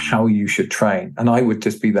about how you should train. And I would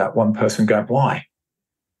just be that one person going, why?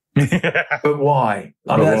 But why?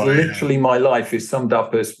 That's literally my life is summed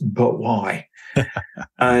up as, but why?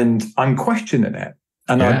 And I'm questioning it.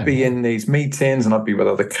 And I'd be in these meetings and I'd be with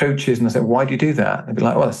other coaches and I said, why do you do that? And they'd be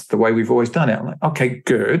like, well, that's the way we've always done it. I'm like, okay,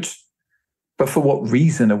 good. But for what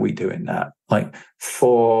reason are we doing that? Like,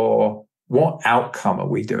 for what outcome are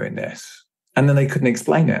we doing this? And then they couldn't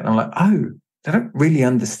explain it. And I'm like, they don't really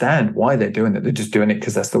understand why they're doing it. They're just doing it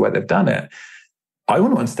because that's the way they've done it. I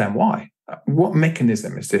want to understand why. What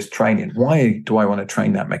mechanism is this training? Why do I want to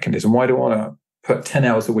train that mechanism? Why do I want to put 10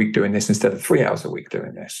 hours a week doing this instead of 3 hours a week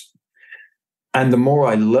doing this? And the more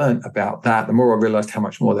I learned about that, the more I realized how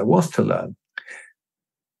much more there was to learn.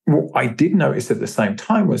 What I did notice at the same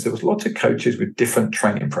time was there was lots of coaches with different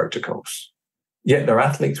training protocols, yet their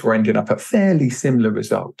athletes were ending up at fairly similar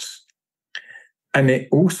results. And it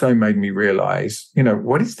also made me realize,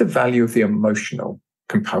 what is the value of the emotional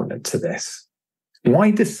component to this?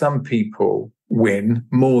 Why do some people win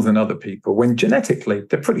more than other people when genetically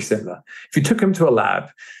they're pretty similar? If you took them to a lab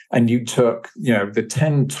and you took, the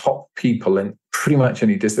 10 top people in pretty much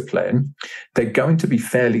any discipline, they're going to be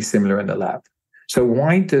fairly similar in the lab. So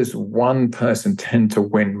why does one person tend to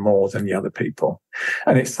win more than the other people?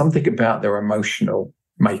 And it's something about their emotional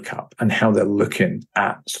makeup and how they're looking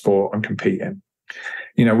at sport and competing.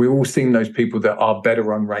 We've all seen those people that are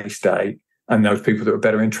better on race day and those people that are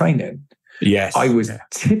better in training. Yes. I was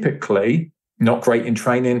typically not great in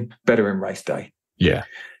training, better in race day. Yeah.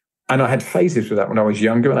 And I had phases with that when I was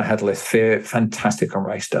younger and I had less fear. Fantastic on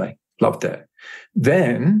race day. Loved it.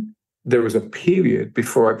 Then there was a period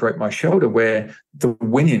before I broke my shoulder where the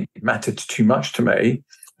winning mattered too much to me.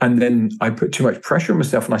 And then I put too much pressure on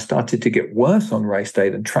myself and I started to get worse on race day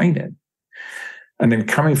than training. And then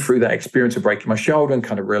coming through that experience of breaking my shoulder and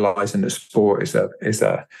kind of realizing that sport is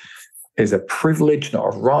a privilege,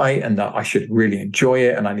 not a right, and that I should really enjoy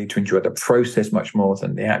it. And I need to enjoy the process much more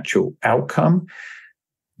than the actual outcome.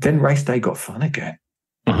 Then race day got fun again.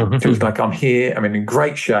 It was like, I'm here, I'm in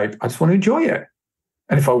great shape. I just want to enjoy it.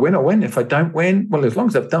 And if I win, I win. If I don't win, well, as long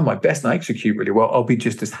as I've done my best and I execute really well, I'll be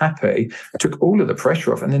just as happy. I took all of the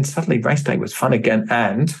pressure off. And then suddenly race day was fun again.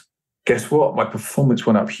 And guess what? My performance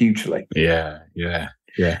went up hugely. Yeah.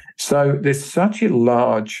 So there's such a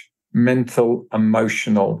large mental,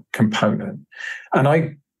 emotional component.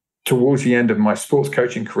 And towards the end of my sports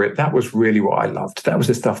coaching career, that was really what I loved. That was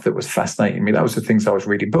the stuff that was fascinating me. That was the things I was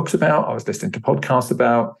reading books about. I was listening to podcasts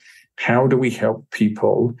about. How do we help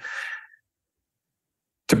people,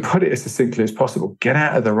 to put it as succinctly as possible, get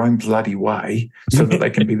out of their own bloody way so that they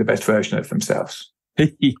can be the best version of themselves?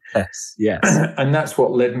 Yes. And that's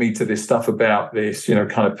what led me to this stuff about this,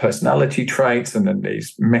 kind of personality traits and then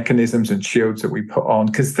these mechanisms and shields that we put on,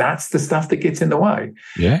 because that's the stuff that gets in the way.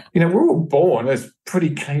 Yeah. We're all born as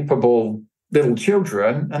pretty capable little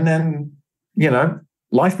children, and then,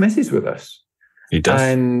 life messes with us. It does.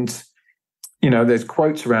 And, there's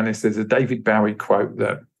quotes around this. There's a David Bowie quote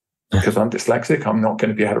that, because I'm dyslexic, I'm not going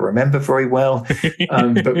to be able to remember very well.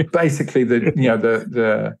 But basically,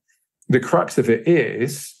 the crux of it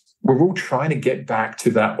is we're all trying to get back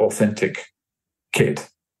to that authentic kid.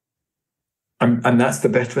 And that's the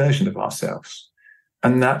best version of ourselves.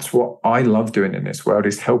 And that's what I love doing in this world,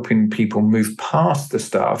 is helping people move past the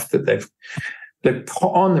stuff that they've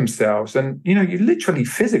put on themselves. And, you literally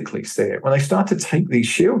physically see it. When they start to take these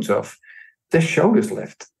shields off, their shoulders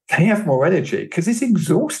lift. They have more energy because it's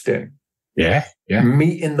exhausting. Yeah.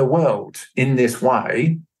 Meeting the world in this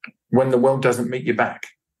way when the world doesn't meet you back.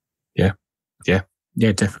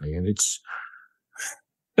 Yeah, definitely. And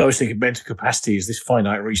I was thinking mental capacity is this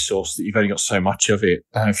finite resource that you've only got so much of it.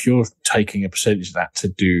 If you're taking a percentage of that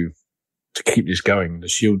to keep this going, the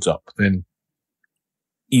shields up, then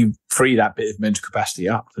you free that bit of mental capacity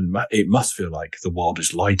up, and it must feel like the world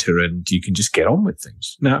is lighter and you can just get on with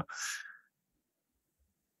things. Now,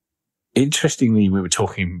 interestingly, we were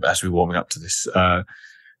talking as we were warming up to this,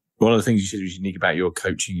 one of the things you said was unique about your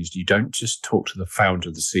coaching is you don't just talk to the founder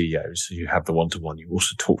of the CEO, so you have the one-to-one, you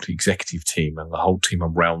also talk to the executive team and the whole team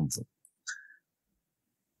around them.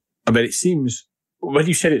 I mean, it seems, when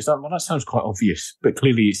you said it, that sounds quite obvious, but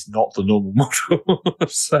clearly it's not the normal model.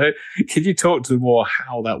 So can you talk to them more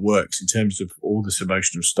how that works in terms of all this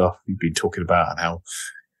emotional stuff you've been talking about, and how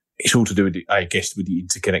it's all to do with, I guess, with the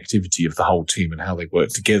interconnectivity of the whole team and how they work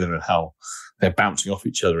together and how they're bouncing off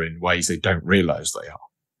each other in ways they don't realize they are?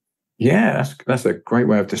 Yeah, that's a great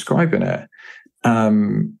way of describing it.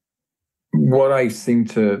 What I seem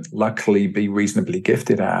to luckily be reasonably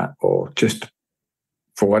gifted at, or just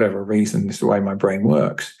for whatever reason, this is the way my brain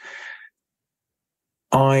works,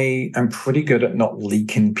 I am pretty good at not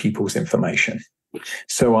leaking people's information.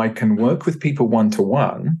 So I can work with people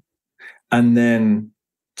one-to-one and then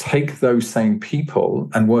take those same people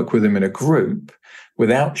and work with them in a group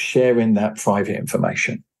without sharing that private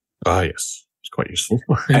information. Ah, yes. Quite useful.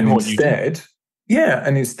 And instead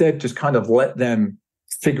just kind of let them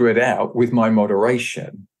figure it out with my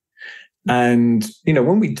moderation. And,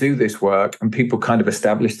 when we do this work and people kind of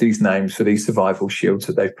establish these names for these survival shields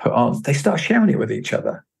that they've put on, they start sharing it with each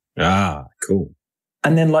other. Ah, cool.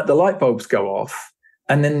 And then the light bulbs go off.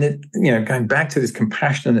 And then, going back to this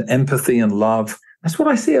compassion and empathy and love, that's what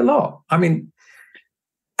I see a lot. I mean,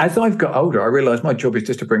 as I've got older, I realized my job is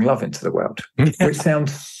just to bring love into the world, which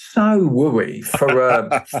sounds so wooey for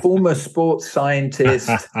a former sports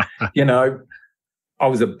scientist. I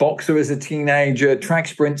was a boxer as a teenager, track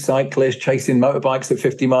sprint cyclist, chasing motorbikes at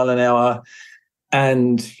 50 miles an hour.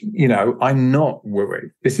 And, I'm not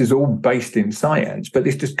wooey. This is all based in science, but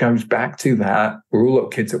this just goes back to that. We're all little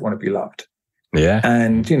kids that want to be loved. Yeah.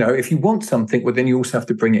 And, if you want something, well, then you also have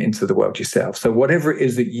to bring it into the world yourself. So whatever it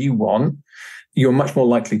is that you want, you're much more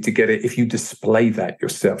likely to get it if you display that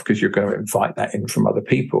yourself, because you're going to invite that in from other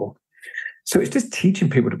people. So it's just teaching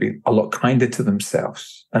people to be a lot kinder to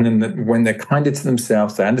themselves. And then when they're kinder to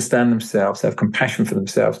themselves, they understand themselves, they have compassion for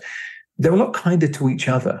themselves, they're a lot kinder to each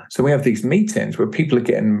other. So we have these meetings where people are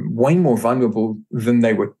getting way more vulnerable than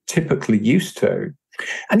they were typically used to.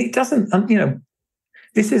 And it doesn't,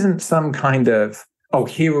 this isn't some kind of,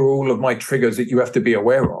 here are all of my triggers that you have to be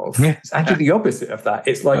aware of. It's actually the opposite of that.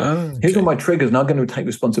 It's like, here's all my triggers and I'm going to take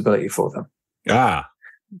responsibility for them.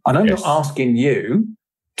 And I'm not asking you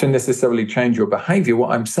to necessarily change your behavior.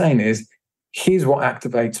 What I'm saying is, here's what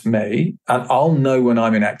activates me, and I'll know when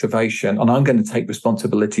I'm in activation, and I'm going to take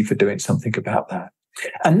responsibility for doing something about that.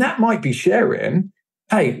 And that might be sharing,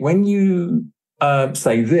 hey, when you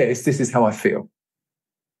say this is how I feel.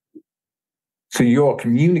 So you're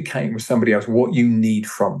communicating with somebody else what you need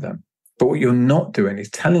from them. But what you're not doing is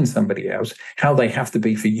telling somebody else how they have to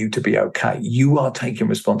be for you to be okay. You are taking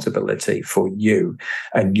responsibility for you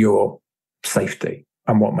and your safety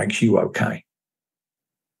and what makes you okay.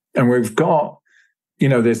 And we've got,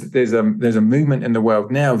 there's a movement in the world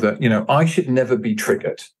now that, I should never be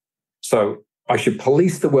triggered. So I should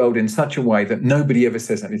police the world in such a way that nobody ever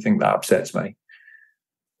says anything that upsets me.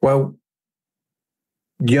 Well,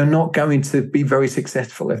 you're not going to be very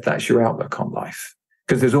successful if that's your outlook on life,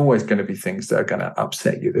 because there's always going to be things that are going to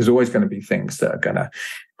upset you. There's always going to be things that are going to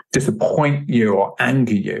disappoint you or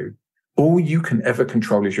anger you. All you can ever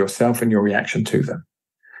control is yourself and your reaction to them.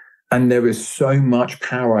 And there is so much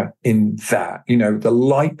power in that. The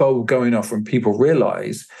light bulb going off when people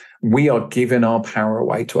realize we are giving our power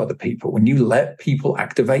away to other people. When you let people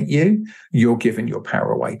activate you, you're giving your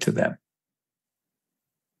power away to them.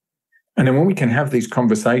 And then when we can have these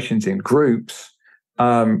conversations in groups,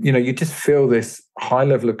 you just feel this high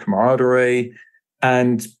level of camaraderie,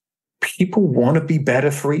 and people want to be better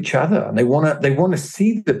for each other, and they want to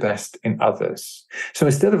see the best in others. So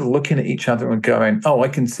instead of looking at each other and going, "Oh, I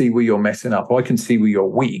can see where you're messing up. Oh, I can see where you're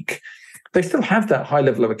weak," they still have that high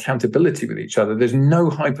level of accountability with each other. There's no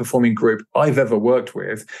high-performing group I've ever worked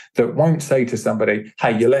with that won't say to somebody,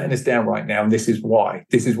 "Hey, you're letting us down right now, and this is why.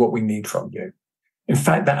 This is what we need from you." In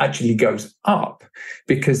fact, that actually goes up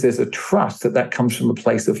because there's a trust that comes from a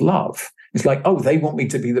place of love. It's like, oh, they want me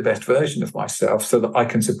to be the best version of myself so that I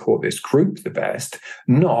can support this group the best,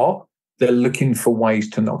 not they're looking for ways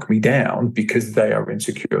to knock me down because they are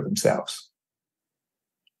insecure themselves.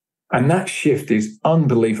 And that shift is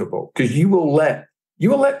unbelievable, because you will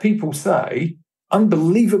let people say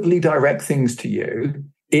unbelievably direct things to you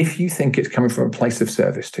if you think it's coming from a place of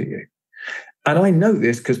service to you. And I know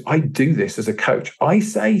this because I do this as a coach. I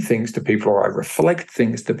say things to people, or I reflect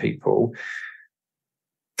things to people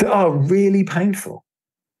that are really painful,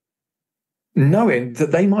 knowing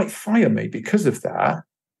that they might fire me because of that,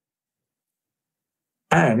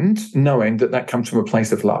 and knowing that comes from a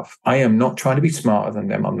place of love. I am not trying to be smarter than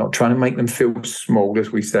them. I'm not trying to make them feel small,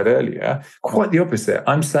 as we said earlier. Quite the opposite.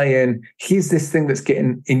 I'm saying, here's this thing that's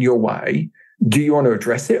getting in your way. Do you want to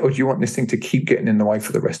address it, or do you want this thing to keep getting in the way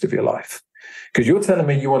for the rest of your life? Because you're telling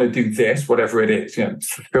me you want to do this, whatever it is,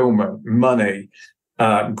 fulfillment, money,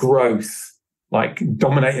 growth, like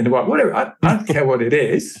dominating the world, whatever. I don't care what it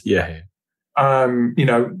is. Yeah.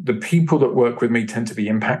 The people that work with me tend to be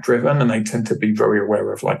impact driven, and they tend to be very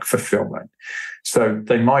aware of like fulfillment. So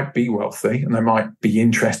they might be wealthy and they might be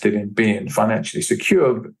interested in being financially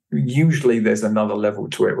secure, but usually there's another level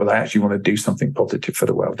to it where they actually want to do something positive for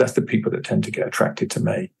the world. That's the people that tend to get attracted to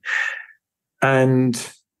me.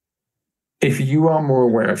 And if you are more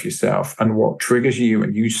aware of yourself and what triggers you,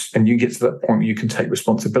 and you get to that point where you can take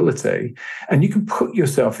responsibility and you can put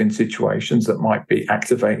yourself in situations that might be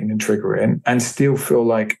activating and triggering, and still feel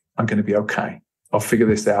like, I'm going to be okay. I'll figure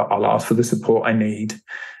this out. I'll ask for the support I need.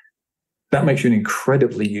 That makes you an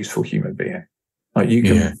incredibly useful human being. Like, you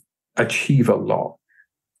can achieve a lot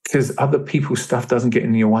because other people's stuff doesn't get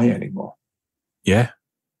in your way anymore. Yeah.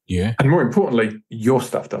 Yeah. And more importantly, your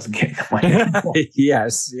stuff doesn't get in the way anymore.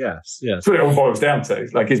 Yes. That's what it all boils down to.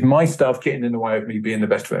 Like, is my stuff getting in the way of me being the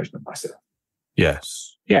best version of myself?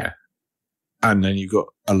 Yes. Yeah. And then you've got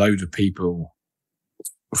a load of people,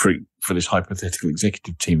 for this hypothetical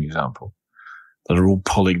executive team example, that are all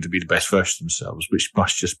pulling to be the best version of themselves, which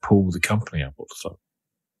must just pull the company up all the time.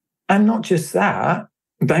 And not just that,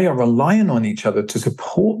 they are relying on each other to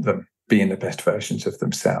support them being the best versions of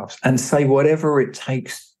themselves, and say whatever it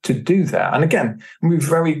takes to do that. And again, we're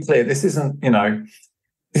very clear. This isn't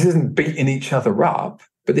beating each other up,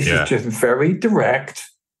 but this is just very direct.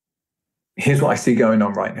 Here's what I see going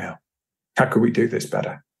on right now. How could we do this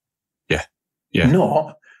better? Yeah.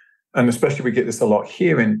 Not, and especially we get this a lot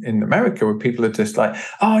here in America, where people are just like,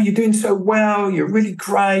 "Oh, you're doing so well. You're really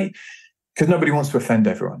great," because nobody wants to offend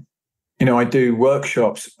everyone. I do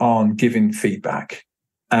workshops on giving feedback.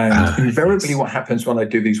 And invariably what happens when I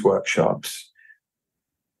do these workshops,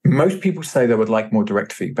 most people say they would like more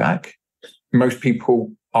direct feedback. Most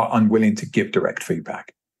people are unwilling to give direct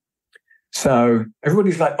feedback. So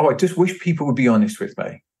everybody's like, "Oh, I just wish people would be honest with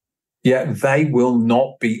me." Yeah, they will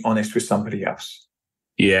not be honest with somebody else.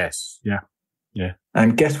 Yes. Yeah.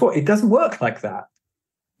 And guess what? It doesn't work like that.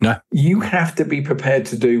 No. You have to be prepared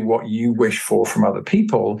to do what you wish for from other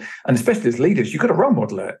people. And especially as leaders, you've got to role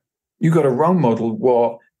model it. You've got to role model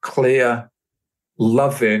what clear,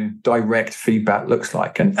 loving, direct feedback looks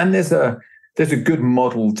like. And there's a good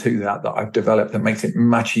model to that I've developed that makes it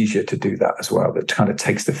much easier to do that as well, that kind of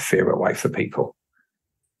takes the fear away for people.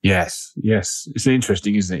 Yes. It's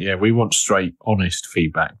interesting, isn't it? Yeah, we want straight, honest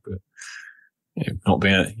feedback, but you've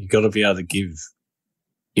got to be able to give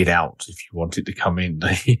it out if you want it to come in.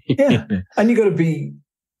 Yeah. And you've got to be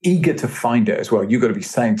eager to find it as well. You've got to be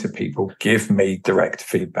saying to people, "Give me direct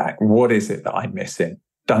feedback. What is it that I'm missing?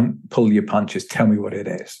 Don't pull your punches. Tell me what it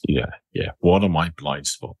is." Yeah. What are my blind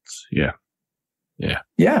spots? Yeah.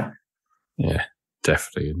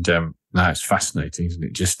 Definitely. And it's fascinating, isn't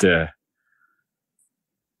it? Just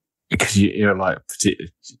because you're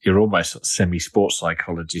almost sort of semi-sports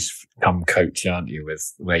psychologist come coach, aren't you?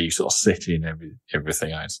 With where you sort of sit in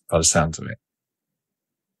everything by the sounds of it.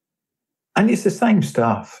 And it's the same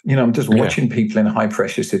stuff. I'm just watching people in high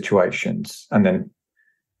pressure situations and then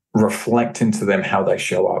reflecting to them how they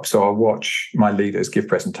show up. So I watch my leaders give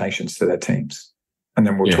presentations to their teams. And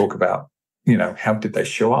then we'll talk about, how did they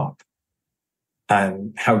show up?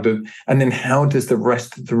 And then how does the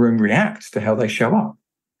rest of the room react to how they show up?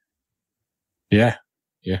 Yeah.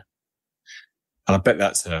 Yeah. And I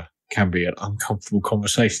bet can be an uncomfortable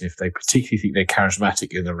conversation if they particularly think they're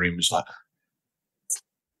charismatic in the room. It's like,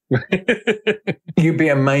 you'd be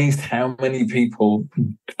amazed how many people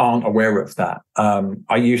aren't aware of that.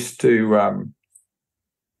 I used to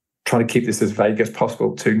try to keep this as vague as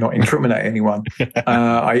possible to not incriminate anyone.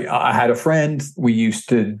 I had a friend. We used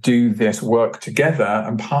to do this work together,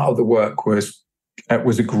 and part of the work was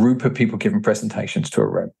a group of people giving presentations to a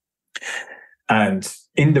room. And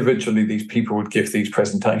individually, these people would give these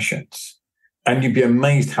presentations. And you'd be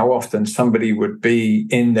amazed how often somebody would be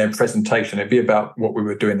in their presentation. It'd be about what we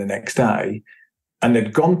were doing the next day. And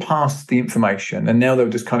they'd gone past the information. And now they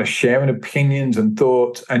were just kind of sharing opinions and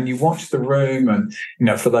thoughts. And you watch the room. And,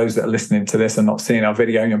 for those that are listening to this and not seeing our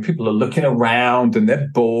video, people are looking around and they're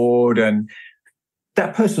bored. And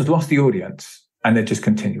that person's lost the audience. And they're just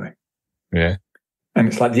continuing. Yeah. And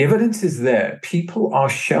it's like the evidence is there. People are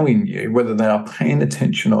showing you whether they are paying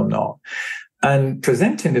attention or not. And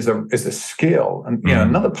presenting is a skill. And,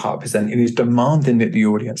 another part of presenting is demanding that the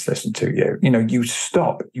audience listen to you. You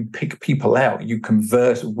stop, you pick people out, you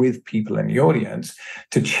converse with people in the audience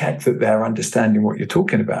to check that they're understanding what you're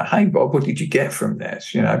talking about. Hey, Bob, what did you get from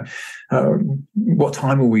this? What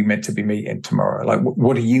time are we meant to be meeting tomorrow? Like,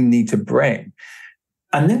 what do you need to bring?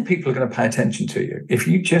 And then people are going to pay attention to you. If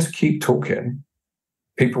you just keep talking,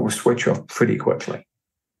 people will switch off pretty quickly.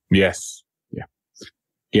 Yes.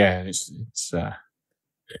 Yeah, it's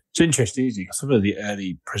interesting, isn't it? Some of the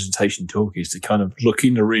early presentation talk is to kind of look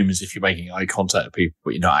in the room as if you're making eye contact with people,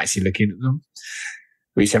 but you're not actually looking at them.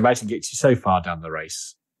 Which I imagine gets you so far down the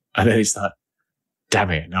race. And then it's like, damn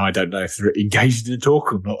it, now I don't know if they're engaged in the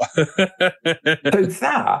talk or not.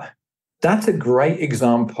 So that's a great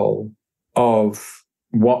example of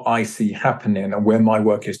what I see happening and where my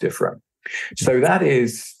work is different. So that's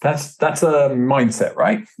a mindset,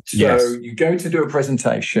 right? So yes. You go to do a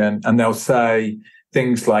presentation and they'll say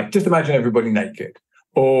things like, just imagine everybody naked,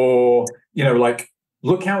 or, like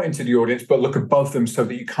look out into the audience, but look above them so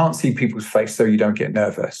that you can't see people's face so you don't get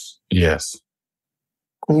nervous. Yes.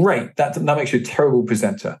 Great. That makes you a terrible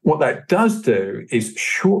presenter. What that does do is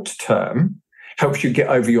short term helps you get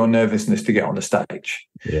over your nervousness to get on the stage.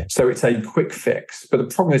 Yeah. So it's a quick fix. But the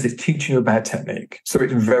problem is it's teaching you a bad technique. So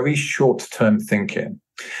it's very short-term thinking.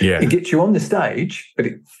 Yeah. It gets you on the stage, but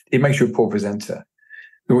it makes you a poor presenter.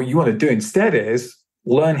 And what you want to do instead is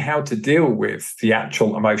learn how to deal with the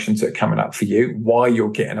actual emotions that are coming up for you, why you're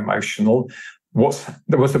getting emotional, what's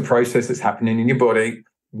the process that's happening in your body,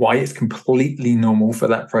 why it's completely normal for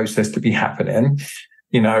that process to be happening.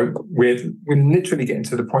 We're literally getting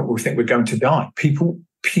to the point where we think we're going to die.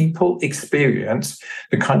 People experience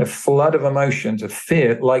the kind of flood of emotions of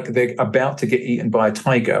fear like they're about to get eaten by a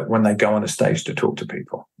tiger when they go on a stage to talk to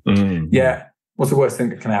people. Mm. Yeah. What's the worst thing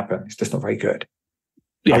that can happen? It's just not very good.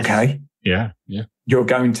 Yes. Okay. Yeah. You're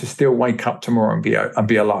going to still wake up tomorrow and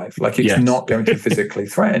be alive. Like it's not going to physically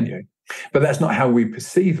threaten you. But that's not how we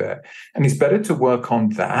perceive it. And it's better to work on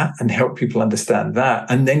that and help people understand that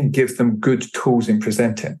and then give them good tools in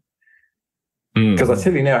presenting. Because I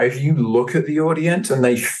tell you now, if you look at the audience and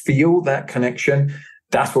they feel that connection,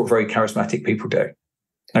 that's what very charismatic people do.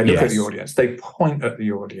 They look at the audience. They point at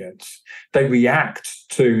the audience. They react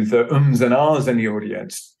to the ums and ahs in the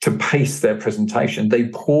audience to pace their presentation. They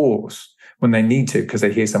pause when they need to because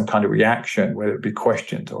they hear some kind of reaction, whether it be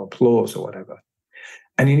questions or applause or whatever.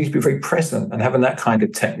 And you need to be very present and having that kind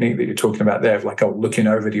of technique that you're talking about there, of like, looking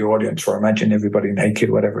over the audience or imagine everybody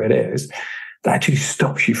naked, whatever it is, that actually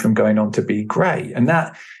stops you from going on to be great. And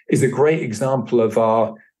that is a great example of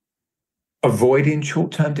our avoiding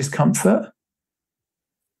short-term discomfort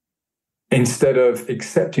instead of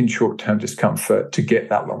accepting short-term discomfort to get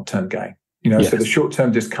that long-term gain. So the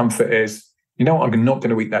short-term discomfort is, I'm not going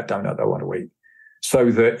to eat that donut that I want to eat.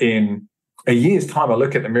 So that in a year's time, I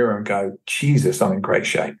look at the mirror and go, Jesus, I'm in great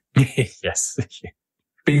shape. Yes.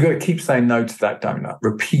 But you've got to keep saying no to that donut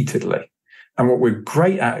repeatedly. And what we're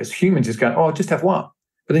great at as humans is going, I'll just have one.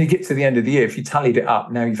 But then you get to the end of the year, if you tallied it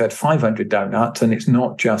up, now you've had 500 donuts and it's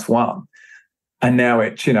not just one. And now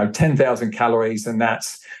it's, 10,000 calories and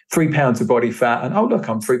that's 3 pounds of body fat. And look,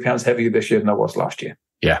 I'm 3 pounds heavier this year than I was last year.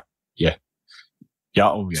 Yeah.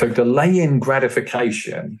 So delaying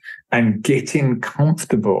gratification and getting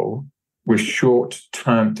comfortable with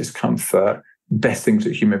short-term discomfort, best things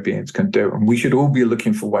that human beings can do. And we should all be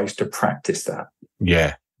looking for ways to practice that.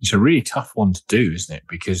 Yeah. It's a really tough one to do, isn't it?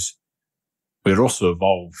 Because we're also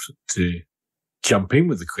evolved to jump in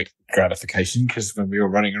with the quick gratification, because when we were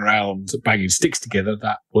running around banging sticks together,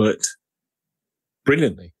 that worked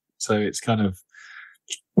brilliantly. So it's kind of...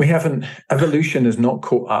 Evolution has not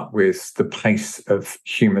caught up with the pace of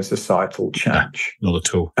human societal change. No, not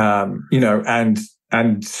at all.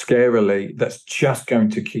 And scarily, that's just going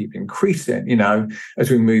to keep increasing, as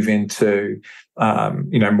we move into,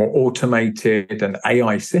 more automated and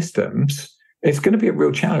AI systems. It's going to be a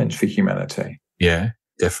real challenge for humanity. Yeah,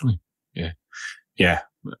 definitely. Yeah.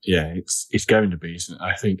 It's going to be, isn't it?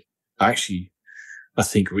 I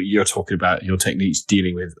think what you're talking about, your techniques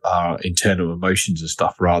dealing with our internal emotions and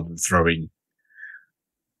stuff, rather than throwing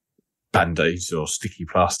band-aids or sticky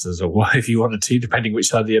plasters or whatever you want to, depending which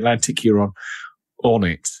side of the Atlantic you're on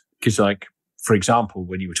it. Because, like, for example,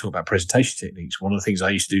 when you were talking about presentation techniques, one of the things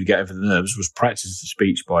I used to do to get over the nerves was practice the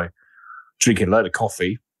speech by drinking a load of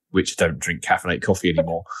coffee, which I don't drink caffeinated coffee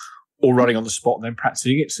anymore, or running on the spot and then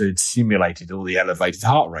practicing it. So it simulated all the elevated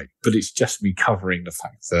heart rate. But it's just me covering the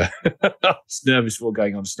fact that I was nervous before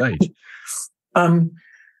going on stage. I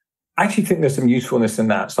actually think there's some usefulness in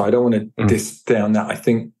that. So I don't want to diss down that. I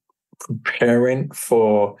think preparing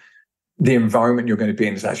for the environment you're going to be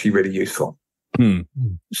in is actually really useful.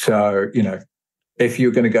 So, if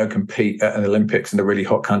you're going to go compete at an Olympics in a really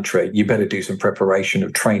hot country, you better do some preparation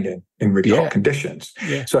of training in really hot conditions.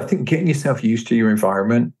 Yeah. So I think getting yourself used to your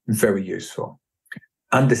environment, very useful.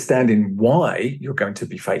 Understanding why you're going to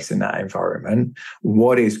be facing that environment,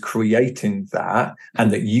 what is creating that,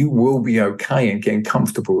 and that you will be okay and getting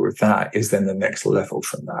comfortable with that is then the next level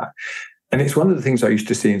from that. And it's one of the things I used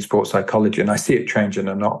to see in sports psychology, and I see it changing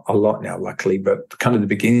a lot now, luckily, but kind of the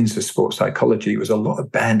beginnings of sports psychology was a lot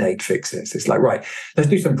of Band-Aid fixes. It's like, right, let's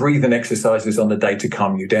do some breathing exercises on the day to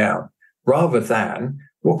calm you down, rather than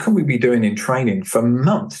what can we be doing in training for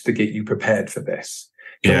months to get you prepared for this?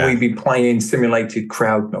 Can we be playing simulated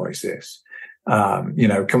crowd noises?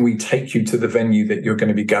 Can we take you to the venue that you're going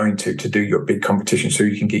to be going to do your big competition so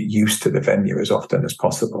you can get used to the venue as often as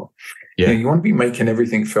possible? Yeah. You want to be making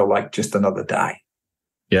everything feel like just another day.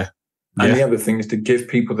 Yeah. And the other thing is to give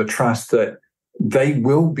people the trust that they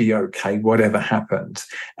will be okay, whatever happens.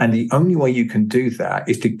 And the only way you can do that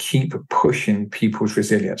is to keep pushing people's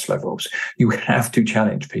resilience levels. You have to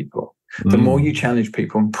challenge people. The more you challenge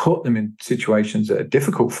people and put them in situations that are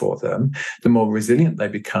difficult for them, the more resilient they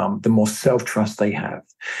become, the more self-trust they have.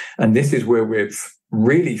 And this is where we've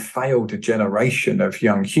really failed a generation of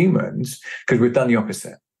young humans, because we've done the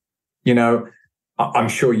opposite. I'm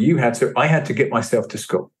sure I had to get myself to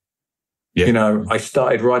school. Yeah. I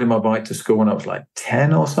started riding my bike to school when I was like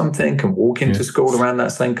 10 or something, and walking to school around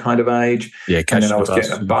that same kind of age. Yeah, and then I was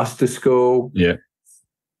getting a bus to school. Yeah.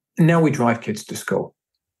 And now we drive kids to school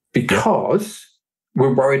because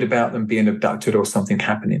we're worried about them being abducted or something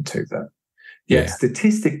happening to them. Yet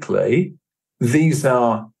statistically, these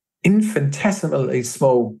are infinitesimally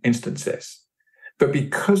small instances. But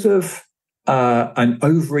because of an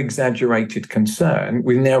over-exaggerated concern,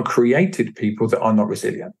 we've now created people that are not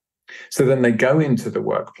resilient. So then they go into the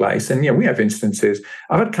workplace, and we have instances.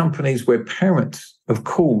 I've had companies where parents have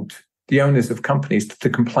called the owners of companies to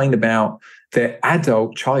complain about their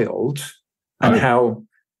adult child and how,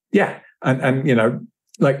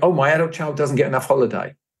 like, my adult child doesn't get enough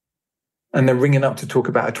holiday. And they're ringing up to talk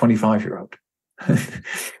about a 25-year-old.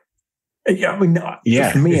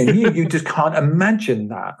 Just me and you just can't imagine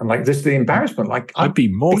that. And like, this is the embarrassment. Like, I'd be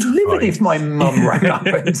mortified. Livid if my mum rang up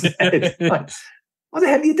and said, like, what the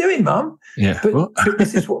hell are you doing, Mum? Yeah. But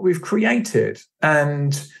this is what we've created.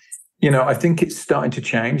 And, I think it's starting to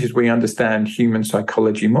change as we understand human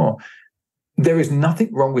psychology more. There is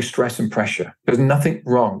nothing wrong with stress and pressure. There's nothing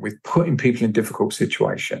wrong with putting people in difficult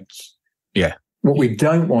situations. Yeah. What we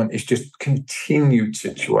don't want is just continued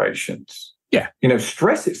situations. Yeah.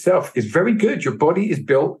 Stress itself is very good. Your body is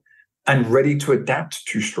built and ready to adapt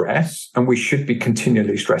to stress, and we should be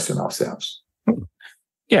continually stressing ourselves.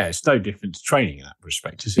 Yeah, it's no different to training in that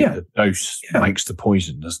respect, is it? The dose makes the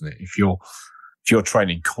poison, doesn't it? If you're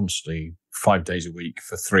training constantly 5 days a week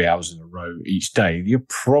for 3 hours in a row each day, you're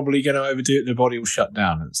probably going to overdo it and the body will shut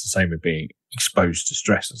down. And it's the same with being exposed to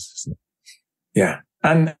stresses, isn't it? Yeah.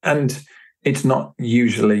 And it's not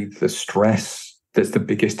usually the stress that's the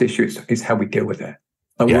biggest issue. It's how we deal with it.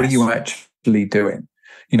 Like, what are you actually doing?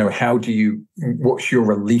 What's your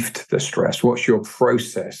relief to the stress? What's your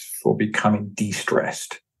process for becoming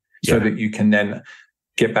de-stressed so that you can then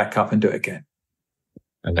get back up and do it again?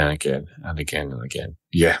 And then again, and again, and again.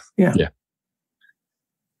 Yeah.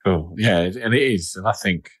 Cool. Yeah. And it is. And I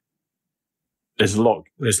think there's a lot,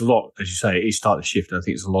 as you say, it is starting to shift. I think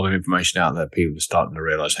there's a lot of information out there. People are starting to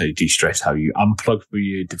realize how you de-stress, how you unplug from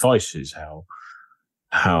your devices, how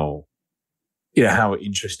how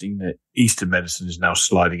interesting that Eastern medicine is now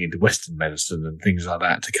sliding into Western medicine and things like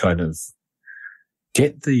that to kind of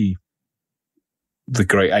get the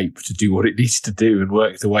great ape to do what it needs to do and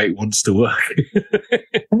work the way it wants to work.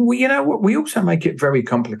 Well, we also make it very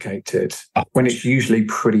complicated when it's usually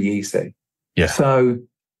pretty easy. Yeah. So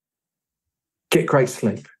get great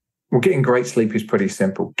sleep. Well, getting great sleep is pretty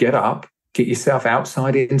simple. Get up, get yourself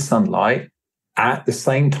outside in sunlight at the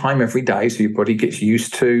same time every day so your body gets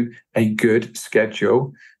used to a good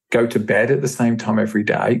schedule. Go to bed at the same time every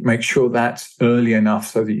day. Make sure that's early enough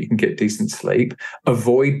so that you can get decent sleep.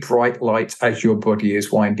 Avoid bright lights as your body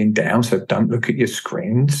is winding down. So don't look at your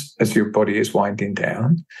screens as your body is winding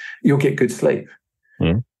down. You'll get good sleep.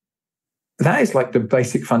 Mm. That is like the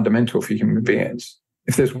basic fundamental for human beings.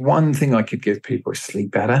 If there's one thing I could give people, is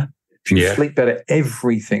sleep better. If you sleep better,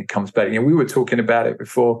 everything comes better. We were talking about it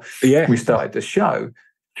before we started the show,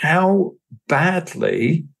 how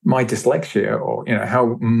badly my dyslexia, or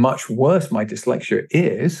how much worse my dyslexia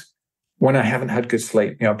is when I haven't had good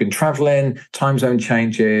sleep. I've been traveling, time zone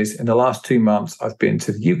changes. In the last 2 months, I've been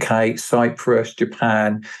to the UK, Cyprus,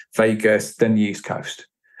 Japan, Vegas, then the East Coast.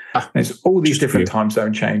 And it's all these different time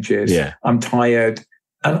zone changes. Yeah. I'm tired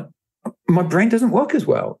and my brain doesn't work as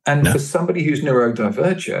well. And for somebody who's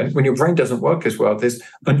neurodivergent, when your brain doesn't work as well, there's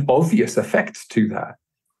an obvious effect to that.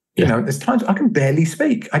 There's times I can barely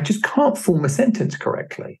speak. I just can't form a sentence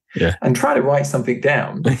correctly. Yeah. And try to write something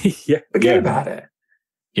down. Forget about it.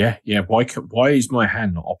 Yeah. Why is my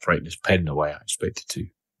hand not operating this pen the way I expect it to?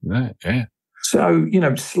 Yeah. So,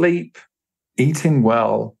 sleep, eating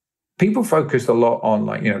well. People focus a lot on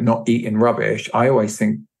not eating rubbish. I always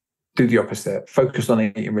think do the opposite. Focus on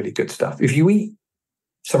eating really good stuff. If you eat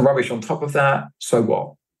some rubbish on top of that, so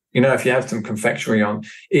what? If you have some confectionery on,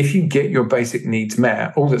 if you get your basic needs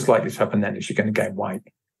met, all that's likely to happen then is you're going to gain weight.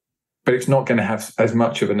 But it's not going to have as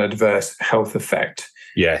much of an adverse health effect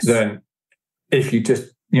than if you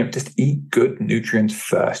just eat good nutrients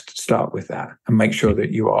first. Start with that and make sure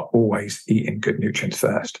that you are always eating good nutrients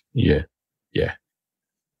first. Yeah,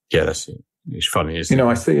 that's it. It's funny, isn't it?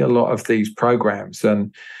 I see a lot of these programs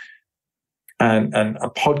and a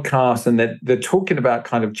podcast, and they're talking about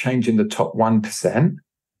kind of changing the top 1%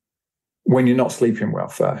 when you're not sleeping well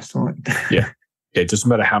first. Right? Yeah. It doesn't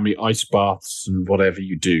matter how many ice baths and whatever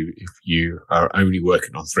you do if you are only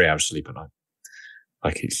working on 3 hours sleep a night.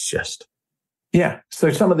 It's just... Yeah.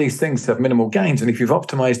 So some of these things have minimal gains. And if you've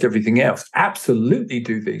optimized everything else, absolutely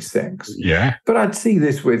do these things. Yeah. But I'd see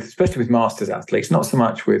this especially with masters athletes, not so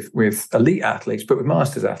much with elite athletes, but with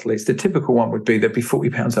masters athletes, the typical one would be they'd be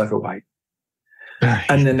 40 pounds overweight.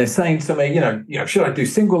 And then they're saying to me, should I do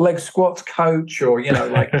single leg squats, coach? Or,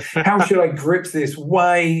 how should I grip this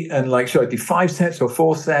weight? And should I do 5 sets or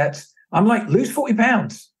 4 sets? I'm like, lose 40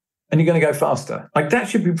 pounds and you're going to go faster. That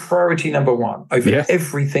should be priority number one over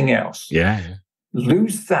everything else. Yeah.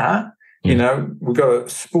 Lose that. We've got a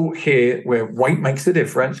sport here where weight makes a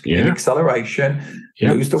difference. In acceleration,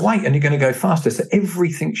 lose the weight and you're going to go faster. So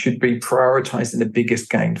everything should be prioritizing the biggest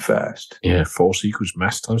gain first. Yeah, force equals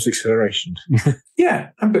mass times acceleration.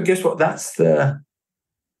 But guess what? That's that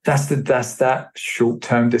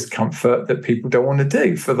short-term discomfort that people don't want to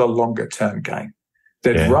do for the longer-term gain.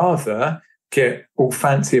 They'd rather get all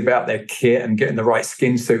fancy about their kit and getting the right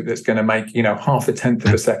skin suit that's going to make, half a tenth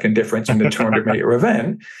of a second difference in the 200-meter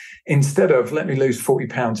event, instead of let me lose 40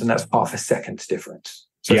 pounds and that's half a second's difference.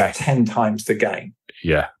 So it's 10 times the gain.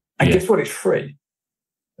 Yeah. And guess what? It's free.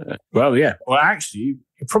 Well, actually,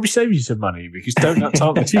 it probably saves you some money because donuts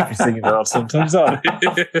aren't the cheapest thing in the world sometimes, are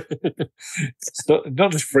they? It's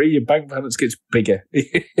not just free, your bank balance gets bigger.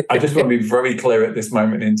 I just want to be very clear at this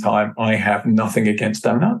moment in time. I have nothing against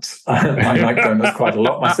donuts. I like donuts quite a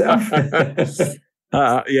lot myself.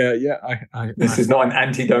 This is not an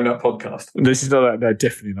anti-donut podcast. This is not. No,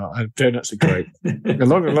 definitely not. Donuts are great.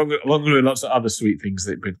 along with lots of other sweet things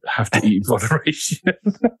that we have to eat in moderation.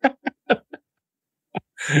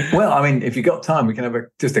 Well, if you've got time, we can have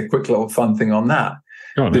just a quick little fun thing on that.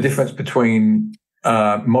 The difference between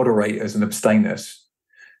moderators and abstainers.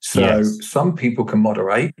 So some people can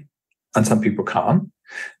moderate and some people can't.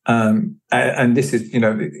 And this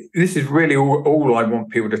is really all I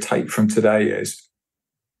want people to take from today is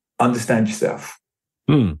understand yourself.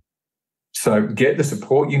 So get the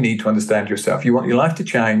support you need to understand yourself. You want your life to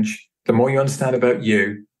change. The more you understand about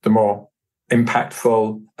you, the more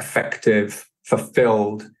impactful, effective,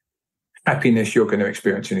 fulfilled happiness you're going to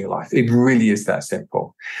experience in your life. It really is that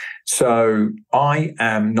simple. So I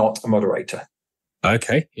am not a moderator.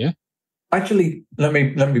 Okay. Yeah. Actually, let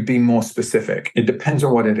me be more specific. It depends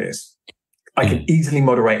on what it is. I can easily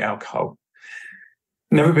moderate alcohol.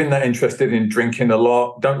 Never been that interested in drinking a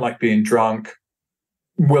lot. Don't like being drunk.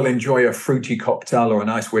 will enjoy a fruity cocktail or a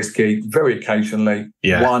nice whiskey very occasionally,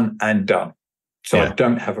 one and done. So I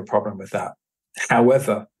don't have a problem with that.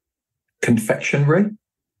 However, confectionery,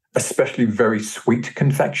 especially very sweet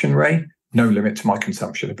confectionery, no limit to my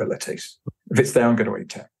consumption abilities. If it's there, I'm going to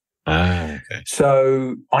eat it. Okay.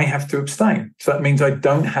 So I have to abstain. So that means I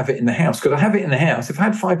don't have it in the house. Because I have it in the house. If I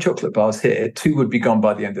had 5 chocolate bars here, 2 would be gone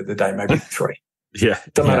by the end of the day, maybe 3.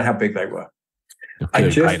 Doesn't matter how big they were.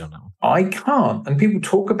 I can't. And people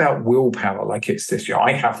talk about willpower like it's this.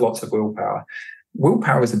 I have lots of willpower.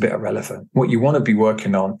 Willpower is a bit irrelevant. What you want to be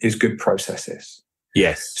working on is good processes.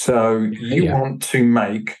 Yes. So you want to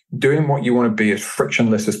make doing what you want to be as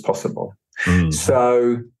frictionless as possible.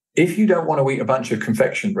 So if you don't want to eat a bunch of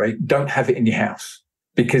confectionery, don't have it in your house,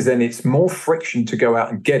 because then it's more friction to go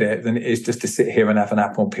out and get it than it is just to sit here and have an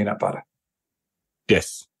apple and peanut butter.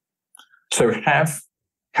 Yes. So have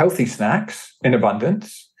healthy snacks in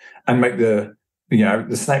abundance and make the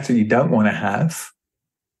snacks that you don't want to have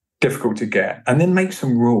difficult to get, and then make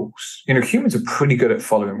some rules. Humans are pretty good at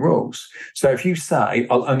following rules. So if you say,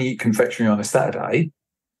 I'll only eat confectionery on a Saturday,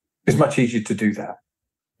 it's much easier to do that.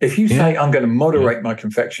 If you say, I'm going to moderate my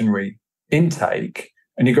confectionery intake,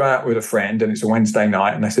 and you go out with a friend and it's a Wednesday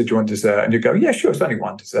night and they said, do you want dessert? And you go, yeah, sure, it's only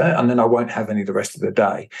one dessert. And then I won't have any the rest of the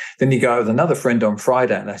day. Then you go out with another friend on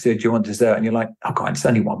Friday and they said, do you want dessert? And you're like, oh, God, it's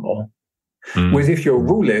only one more. Whereas if your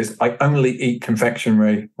rule is, I only eat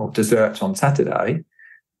confectionery or desserts on Saturday,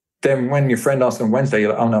 then when your friend asks on Wednesday,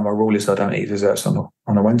 you're like, oh, no, my rule is I don't eat desserts on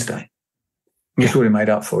a Wednesday. It's already made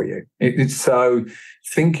up for you. It's so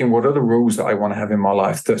thinking, what are the rules that I want to have in my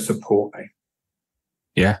life that support me?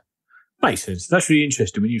 Yeah. Makes sense. That's really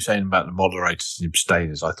interesting. When you were saying about the moderators and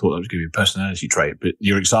abstainers, I thought that was going to be a personality trait. But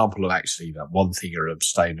your example of actually that one thing you're an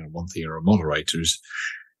abstainer and one thing you're a moderator is,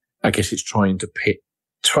 I guess it's trying to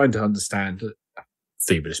understand the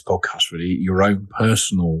theme of this podcast, really, your own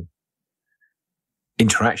personal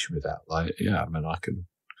interaction with that. Like,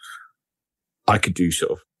 I could do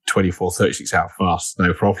sort of 24, 36 hour fast,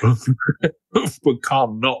 no problem, but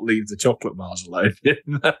can't not leave the chocolate bars alone.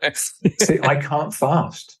 See, I can't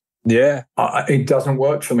fast. Yeah. It doesn't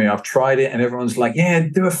work for me. I've tried it and everyone's like, yeah,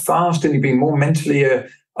 do a fast and you'll be more mentally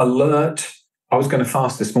alert. I was going to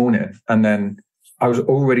fast this morning and then I was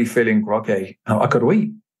already feeling groggy. I got to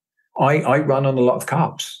eat. I run on a lot of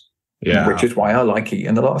carbs, which is why I like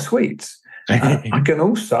eating a lot of sweets. I can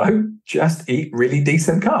also just eat really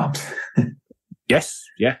decent carbs. Yes.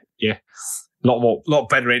 Yeah. Lot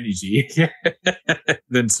better energy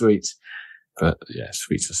than sweets. But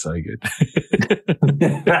sweets are so good.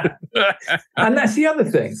 And that's the other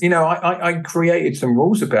thing. I created some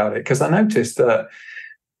rules about it because I noticed that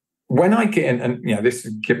when I get in, and this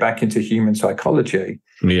is get back into human psychology.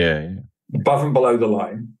 Yeah. Above and below the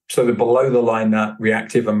line. So the below the line, that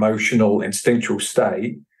reactive, emotional, instinctual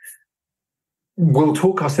state, we'll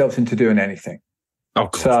talk ourselves into doing anything. Oh,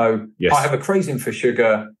 God. So yes. I have a craving for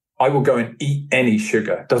sugar. I will go and eat any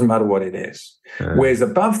sugar. Doesn't matter what it is. Whereas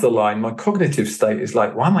above the line, my cognitive state is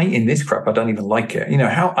like, why am I eating this crap? I don't even like it.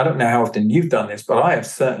 I don't know how often you've done this, but I have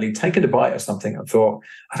certainly taken a bite of something and thought,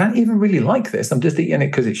 I don't even really like this. I'm just eating it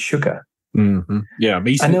because it's sugar. Mm-hmm. Yeah, I'm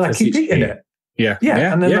eating and then I keep eating it. Yeah.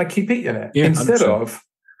 And then I keep eating it. Instead 100%. Of,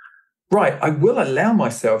 right, I will allow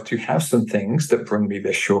myself to have some things that bring me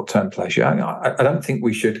this short-term pleasure. I don't think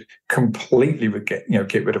we should completely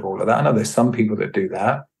get rid of all of that. I know there's some people that do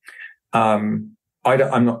that. I'm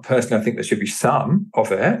not personally, I think there should be some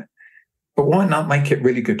of it, but why not make it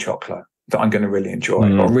really good chocolate that I'm going to really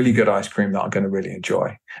enjoy or really good ice cream that I'm going to really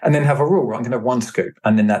enjoy? And then have a rule where I'm going to have one scoop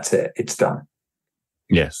and then that's it. It's done.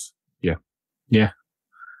 Yes. Yeah.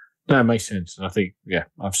 No, it makes sense. And I think,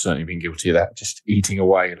 I've certainly been guilty of that. Just eating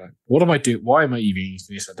away. Like, what am I doing? Why am I even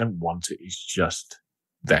eating this? I don't want it. It's just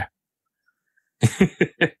there.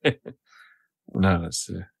 No,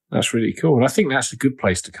 that's really cool. And I think that's a good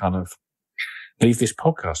place to kind of leave this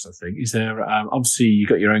podcast, I think. Is there, obviously you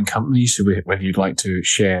got your own company, so whether you'd like to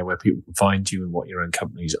share where people can find you and what your own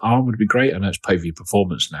companies are would be great. I know it's Povey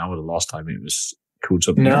Performance now, or the last time it was called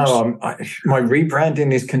something else. My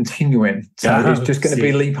rebranding is continuing. So it's just going to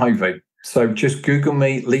be Lee Povey. So just Google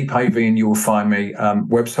me, Lee Povey, and you will find me.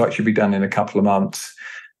 Website should be done in a couple of months.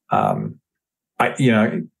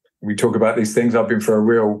 We talk about these things. I've been through a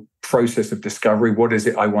real process of discovery. What is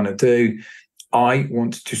it I want to do? I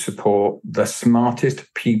want to support the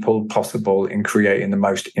smartest people possible in creating the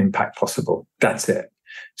most impact possible. That's it.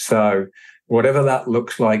 So whatever that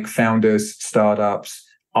looks like, founders, startups,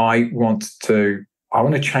 I want to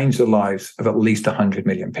change the lives of at least 100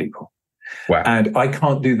 million people. Wow. And I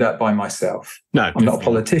can't do that by myself. No, I'm not a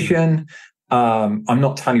politician. I'm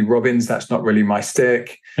not Tony Robbins. That's not really my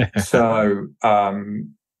stick. So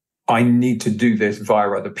I need to do this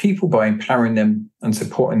via other people by empowering them and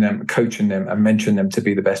supporting them, coaching them and mentoring them to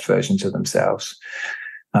be the best versions of themselves.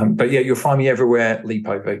 But yeah, you'll find me everywhere, Lee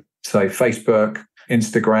Povey. So Facebook,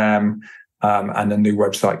 Instagram, and a new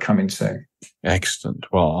website coming soon. Excellent.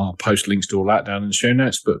 Well, I'll post links to all that down in the show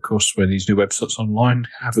notes. But of course, when these new websites online,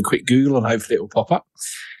 have a quick Google and hopefully it will pop up.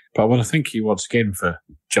 But I want to thank you once again for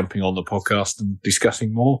jumping on the podcast and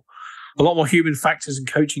discussing a lot more human factors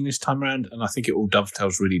and coaching this time around. And I think it all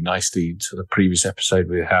dovetails really nicely into the previous episode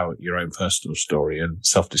with how your own personal story and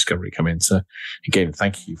self-discovery come in. So again,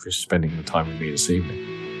 thank you for spending the time with me this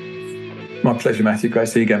evening. My pleasure, Matthew. Great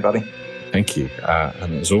to see you again, buddy. Thank you.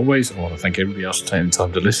 And as always, I want to thank everybody else for taking the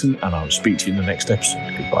time to listen, and I'll speak to you in the next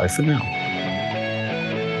episode. Goodbye for now.